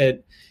about it.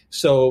 And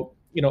so,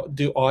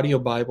 do audio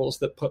Bibles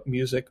that put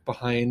music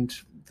behind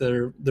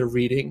the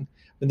reading,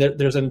 and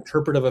there's an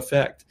interpretive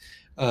effect.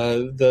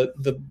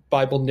 The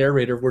Bible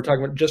narrator, we're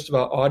talking about just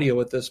about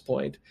audio at this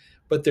point,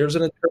 but there's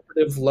an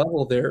interpretive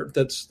level there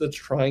that's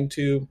trying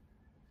to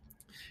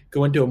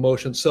go into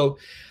emotion. So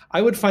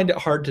I would find it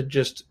hard to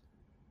just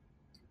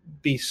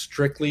be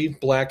strictly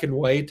black and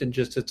white and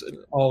just it's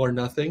all or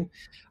nothing.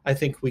 I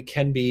think we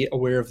can be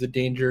aware of the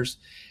dangers.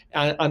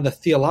 On the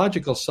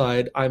theological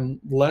side, I'm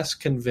less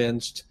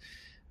convinced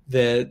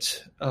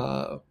that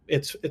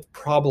it's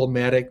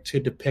problematic to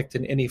depict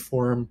in any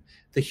form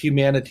the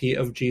humanity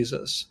of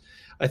Jesus.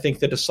 I think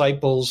the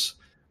disciples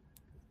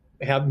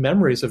have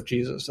memories of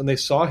Jesus and they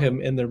saw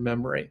him in their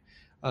memory.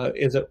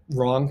 Is it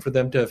wrong for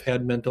them to have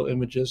had mental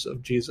images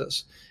of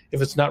Jesus?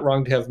 If it's not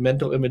wrong to have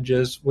mental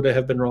images, would it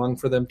have been wrong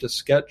for them to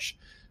sketch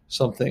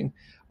something?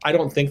 I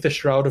don't think the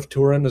Shroud of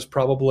Turin is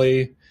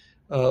probably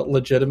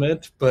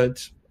legitimate,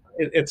 but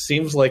it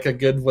seems like a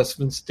good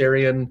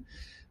Westminsterian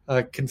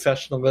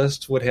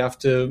confessionalist would have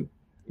to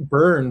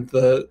burn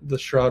the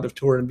Shroud of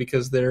Turin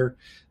because there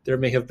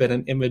may have been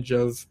an image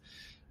of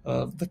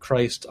the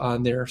Christ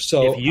on there.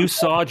 So if you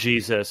saw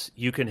Jesus,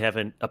 you can have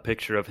a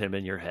picture of him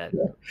in your head.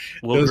 Yeah.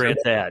 We'll grant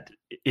that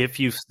if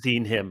you've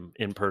seen him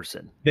in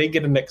person. They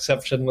get an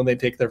exception when they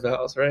take their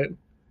vows, right?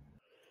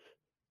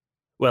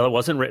 Well, it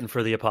wasn't written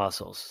for the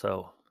apostles,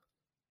 so.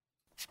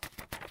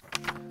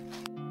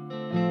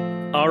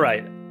 All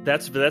right,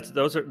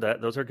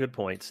 those are good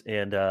points,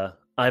 and I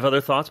have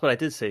other thoughts, but I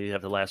did say you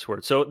have the last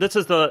word. So this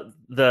is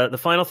the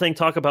final thing.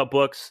 Talk about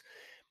books.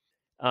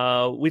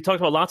 We talked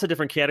about lots of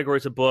different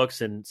categories of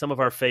books and some of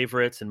our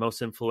favorites and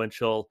most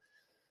influential.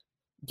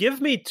 Give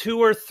me 2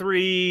 or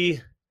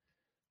 3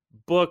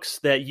 books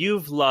that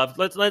you've loved.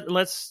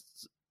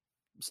 Let's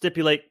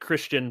stipulate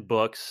Christian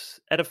books,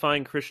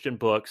 edifying Christian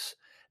books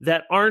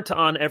that aren't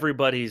on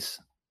everybody's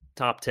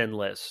top 10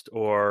 list,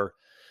 or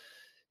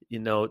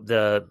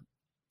the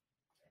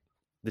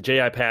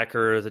J.I.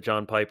 Packer, the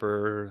John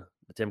Piper,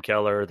 the Tim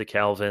Keller, the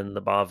Calvin,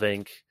 the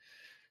Bavinck.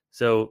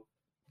 So,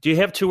 do you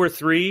have 2 or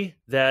 3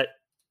 that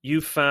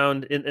you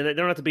found, and they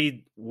don't have to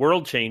be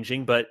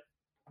world-changing, but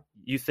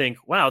you think,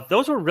 wow,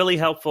 those were really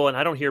helpful, and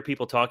I don't hear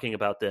people talking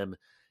about them,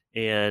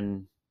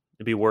 and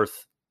it'd be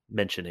worth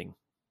mentioning?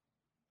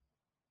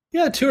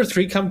 Yeah, 2 or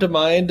 3 come to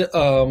mind.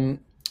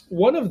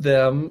 One of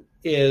them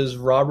is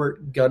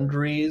Robert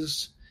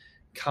Gundry's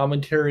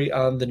commentary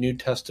on the New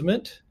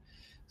Testament.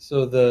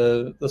 So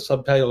the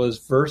subtitle is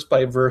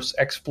Verse-by-Verse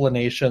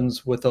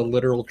Explanations with a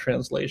Literal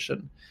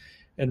Translation.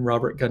 And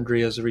Robert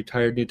Gundry is a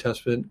retired New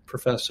Testament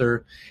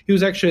professor. He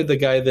was actually the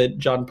guy that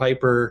John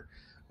Piper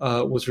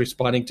was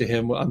responding to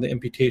him on the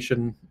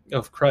imputation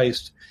of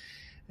Christ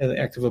and the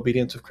active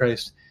obedience of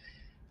Christ.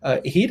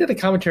 He did a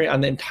commentary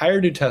on the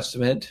entire New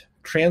Testament,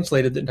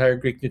 translated the entire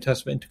Greek New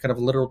Testament into kind of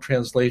a literal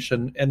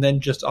translation, and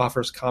then just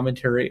offers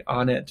commentary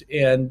on it.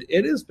 And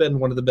it has been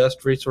one of the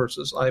best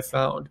resources I've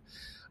found.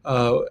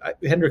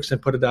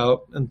 Hendrickson put it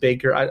out, and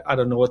Baker, I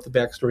don't know what the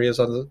backstory is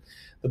on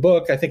the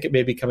book. I think it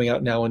may be coming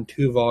out now in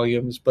 2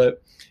 volumes,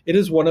 but it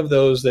is one of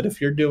those that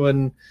if you're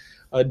doing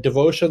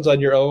devotions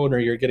on your own, or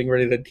you're getting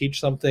ready to teach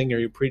something, or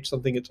you preach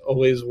something, it's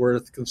always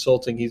worth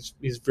consulting. He's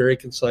very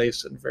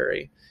concise and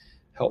very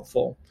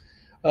helpful.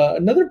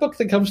 Another book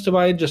that comes to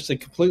mind, just a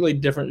completely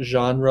different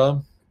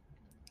genre,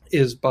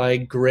 is by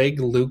Greg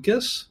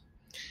Lucas.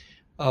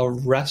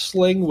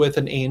 Wrestling with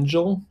an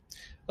Angel,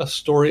 a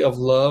story of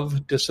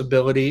love,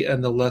 disability,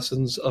 and the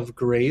lessons of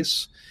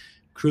grace.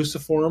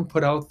 Cruciform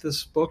put out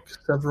this book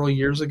several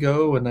years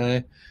ago, and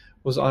I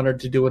was honored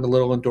to do a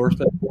little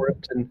endorsement for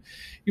it. And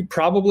you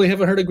probably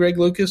haven't heard of Greg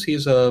Lucas.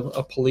 He's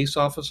a police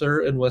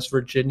officer in West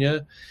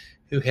Virginia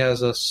who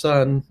has a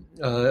son.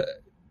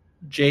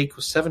 Jake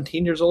was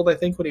 17 years old, I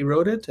think, when he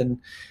wrote it, and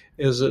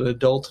is an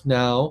adult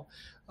now.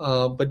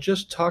 But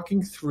just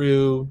talking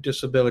through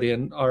disability,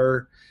 and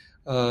our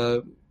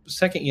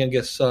second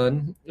youngest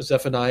son,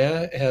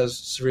 Zephaniah, has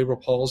cerebral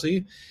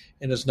palsy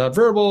and is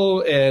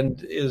nonverbal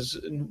and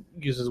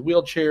uses a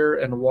wheelchair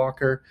and a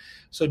walker.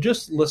 So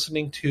just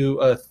listening to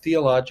a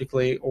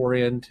theologically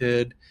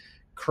oriented,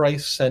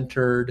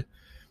 Christ-centered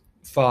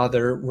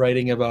father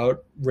writing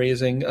about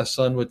raising a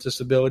son with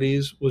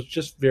disabilities was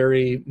just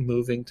very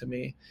moving to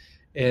me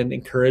and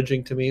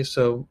encouraging to me.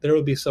 So there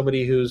would be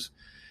somebody who's,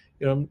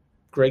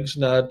 Greg's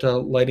not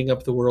lighting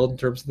up the world in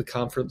terms of the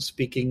conference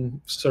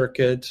speaking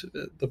circuit.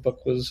 The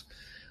book was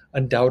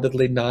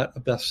undoubtedly not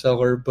a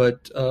bestseller,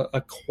 but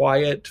a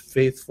quiet,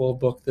 faithful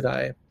book that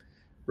I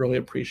really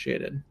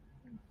appreciated.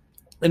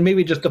 And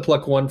maybe just to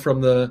pluck one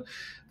from the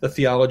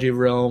theology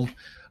realm,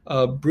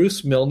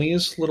 Bruce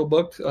Milne's little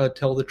book,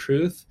 Tell the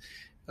Truth,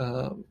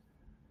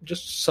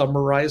 just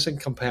summarizing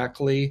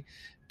compactly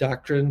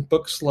doctrine.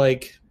 Books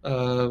like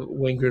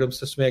Wayne Grudem's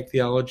Systematic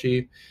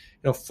Theology,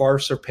 far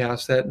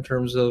surpass that in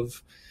terms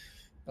of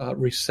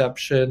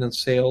reception and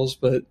sales,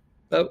 but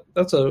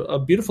that's a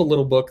beautiful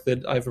little book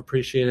that I've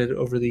appreciated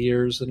over the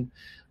years and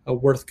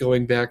worth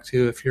going back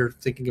to if you're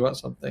thinking about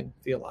something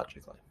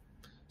theologically.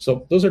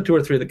 So those are two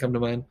or three that come to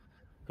mind.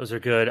 Those are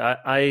good.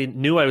 I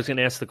knew I was going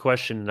to ask the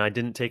question, and I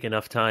didn't take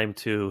enough time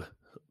to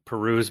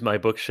peruse my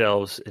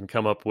bookshelves and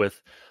come up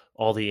with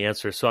all the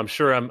answers. So I'm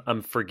sure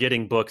I'm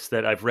forgetting books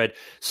that I've read.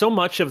 So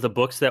much of the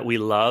books that we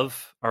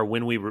love are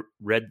when we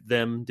read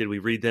them, did we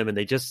read them, and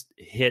they just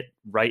hit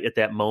right at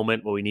that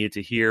moment what we needed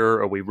to hear,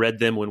 or we read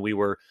them when we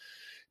were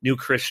new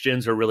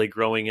Christians or really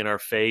growing in our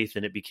faith,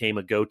 and it became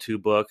a go-to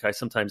book. I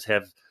sometimes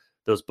have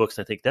those books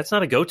and I think, that's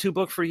not a go-to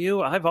book for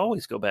you? I've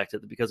always go back to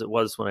it because it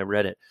was when I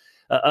read it.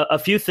 A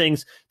few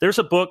things. There's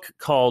a book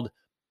called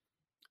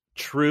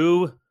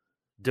True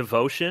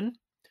Devotion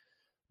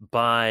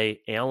by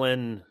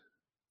Alan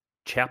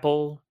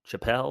Chappell.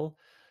 I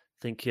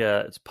think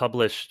it's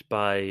published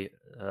by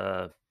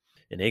an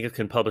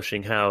Anglican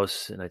publishing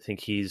house, and I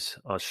think he's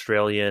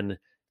Australian.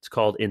 It's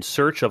called In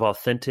Search of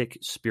Authentic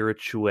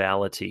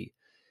Spirituality.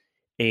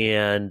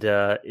 And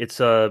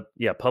it's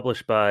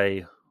published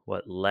by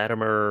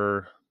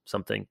Latimer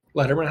something.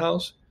 Latimer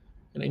House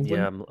in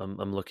England. Yeah,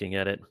 I'm looking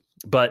at it.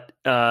 But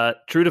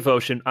True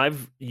Devotion,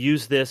 I've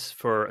used this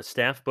for a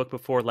staff book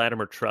before.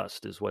 Latimer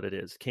Trust is what it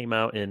is. Came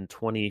out in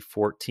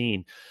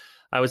 2014.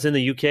 I was in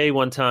the UK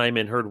one time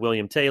and heard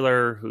William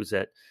Taylor, who's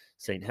at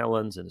St.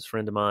 Helens and is a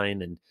friend of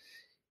mine, and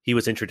he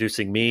was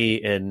introducing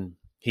me, and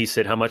he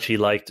said how much he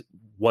liked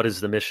What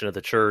is the Mission of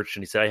the Church?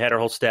 And he said, I had our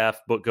whole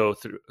staff go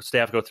through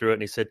it,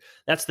 and he said,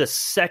 that's the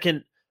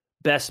second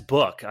best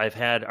book I've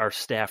had our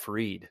staff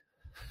read.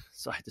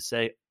 So I had to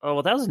say, oh,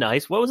 well, that was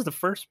nice. What was the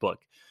first book?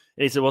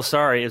 And he said, well,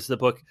 sorry, it's the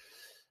book,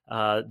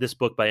 this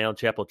book by Alan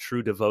Chappell,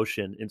 True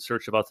Devotion, In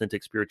Search of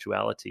Authentic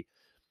Spirituality.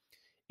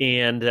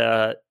 And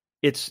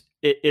it's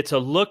a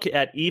look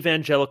at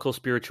evangelical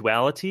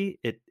spirituality.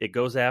 It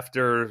goes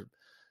after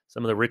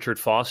some of the Richard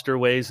Foster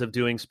ways of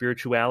doing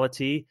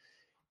spirituality,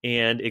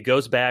 and it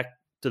goes back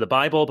to the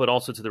Bible, but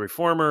also to the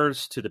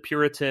Reformers, to the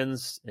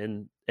Puritans,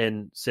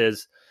 and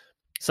says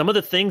some of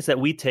the things that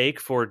we take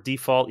for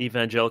default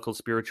evangelical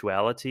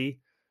spirituality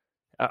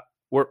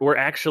we're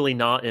actually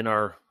not in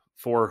our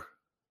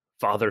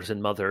forefathers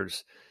and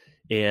mothers.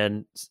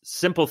 And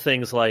simple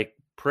things like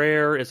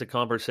prayer is a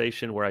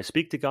conversation where I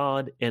speak to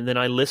God and then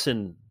I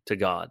listen to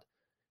God.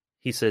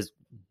 He says,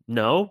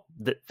 no,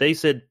 they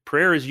said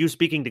prayer is you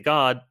speaking to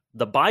God.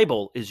 The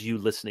Bible is you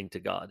listening to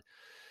God.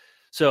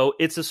 So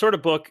it's a sort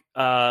of book,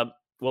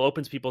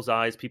 opens people's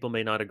eyes. People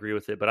may not agree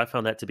with it, but I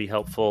found that to be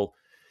helpful.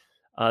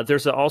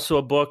 There's also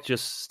a book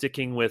just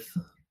sticking with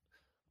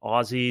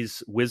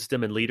Ozzy's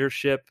Wisdom and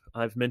Leadership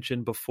I've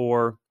mentioned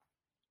before,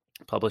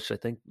 published, I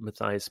think,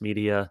 Matthias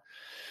Media.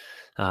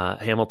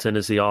 Hamilton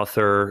is the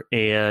author,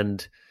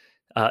 and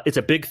it's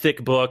a big,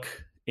 thick book,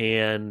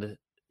 and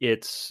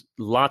it's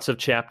lots of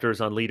chapters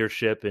on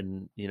leadership.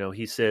 And,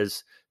 he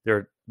says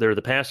they're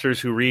the pastors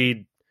who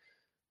read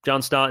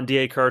John Stott and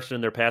D.A. Carson,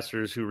 and they're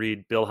pastors who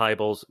read Bill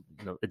Hybels.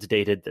 It's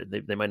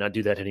dated. They might not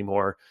do that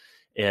anymore.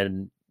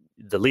 And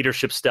the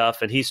leadership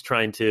stuff, and he's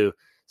trying to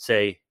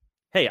say,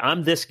 hey,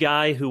 I'm this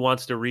guy who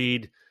wants to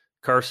read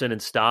Carson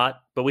and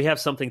Stott, but we have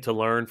something to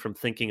learn from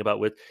thinking about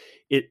with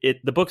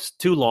it. The book's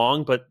too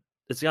long, but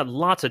it's got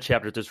lots of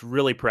chapters that's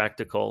really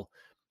practical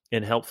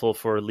and helpful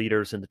for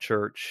leaders in the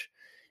church.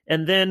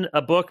 And then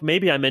a book,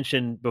 maybe I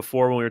mentioned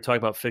before when we were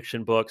talking about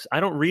fiction books. I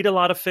don't read a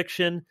lot of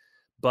fiction,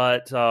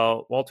 but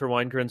Walter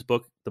Weingren's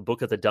book, The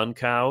Book of the Dun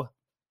Cow,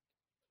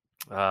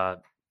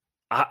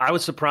 I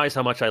was surprised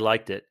how much I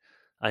liked it.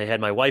 I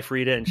had my wife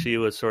read it, and she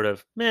was sort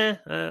of, meh,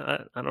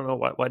 I don't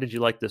know, why did you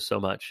like this so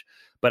much?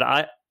 But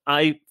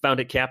I found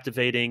it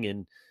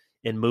captivating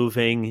and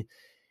moving.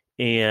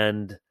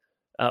 And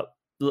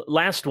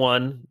last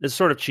one is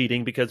sort of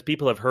cheating because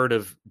people have heard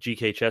of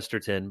G.K.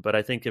 Chesterton, but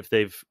I think if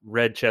they've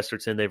read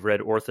Chesterton, they've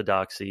read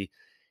Orthodoxy.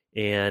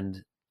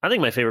 And I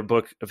think my favorite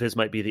book of his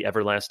might be The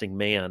Everlasting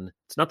Man.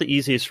 It's not the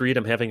easiest read.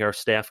 I'm having our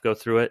staff go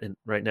through it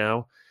right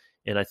now.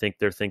 And I think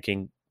they're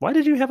thinking, why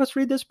did you have us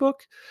read this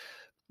book?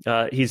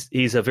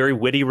 He's a very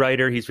witty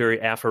writer. He's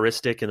very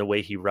aphoristic in the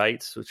way he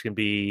writes, which can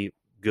be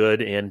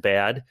good and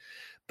bad.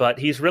 But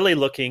he's really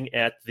looking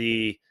at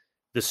the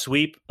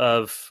sweep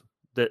of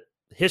the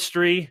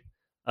history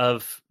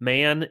of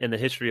man and the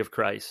history of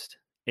Christ.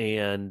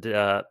 And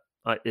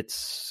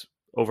it's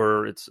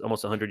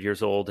almost 100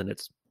 years old, and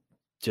it's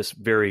just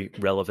very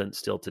relevant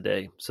still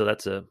today. So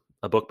that's a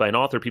book by an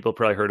author people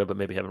probably heard of, but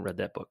maybe haven't read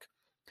that book.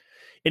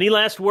 Any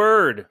last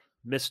word,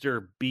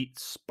 Mr. Beat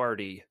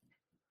Sparty?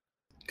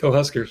 Go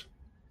Huskers.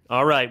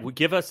 All right, well,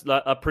 give us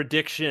a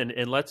prediction,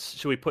 and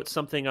should we put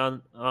something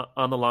on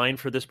the line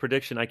for this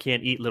prediction? I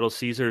can't eat Little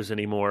Caesars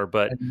anymore,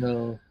 but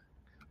no.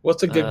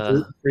 What's a good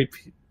gluten-free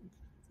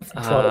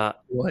product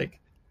like?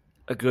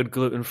 A good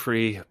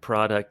gluten-free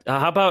product.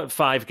 How about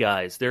Five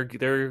Guys?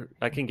 They're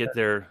I can get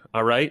there.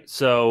 All right,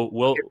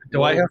 so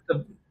I have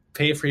to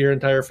pay for your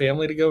entire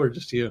family to go, or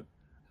just you?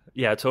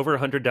 Yeah, it's over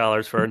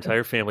 $100 for our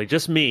entire family,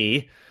 just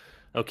me.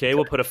 Okay,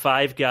 we'll put a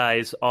Five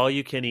Guys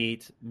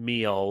all-you-can-eat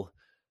meal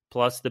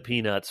plus the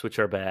peanuts, which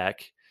are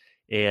back.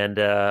 And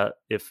so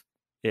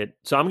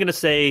I'm going to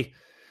say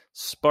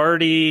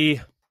Sparty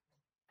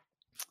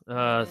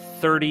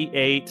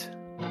 38,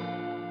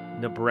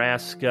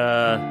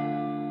 Nebraska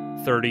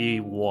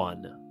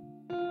 31.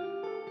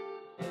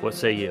 What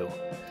say you?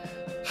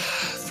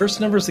 First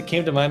numbers that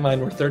came to my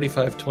mind were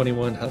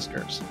 35-21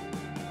 Huskers.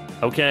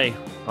 Okay,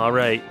 all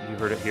right. You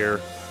heard it here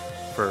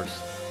first.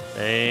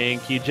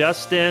 Thank you,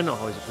 Justin.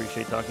 Always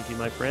appreciate talking to you,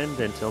 my friend.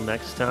 Until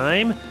next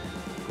time,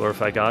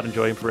 glorify God,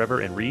 enjoy Him forever,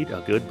 and read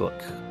a good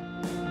book.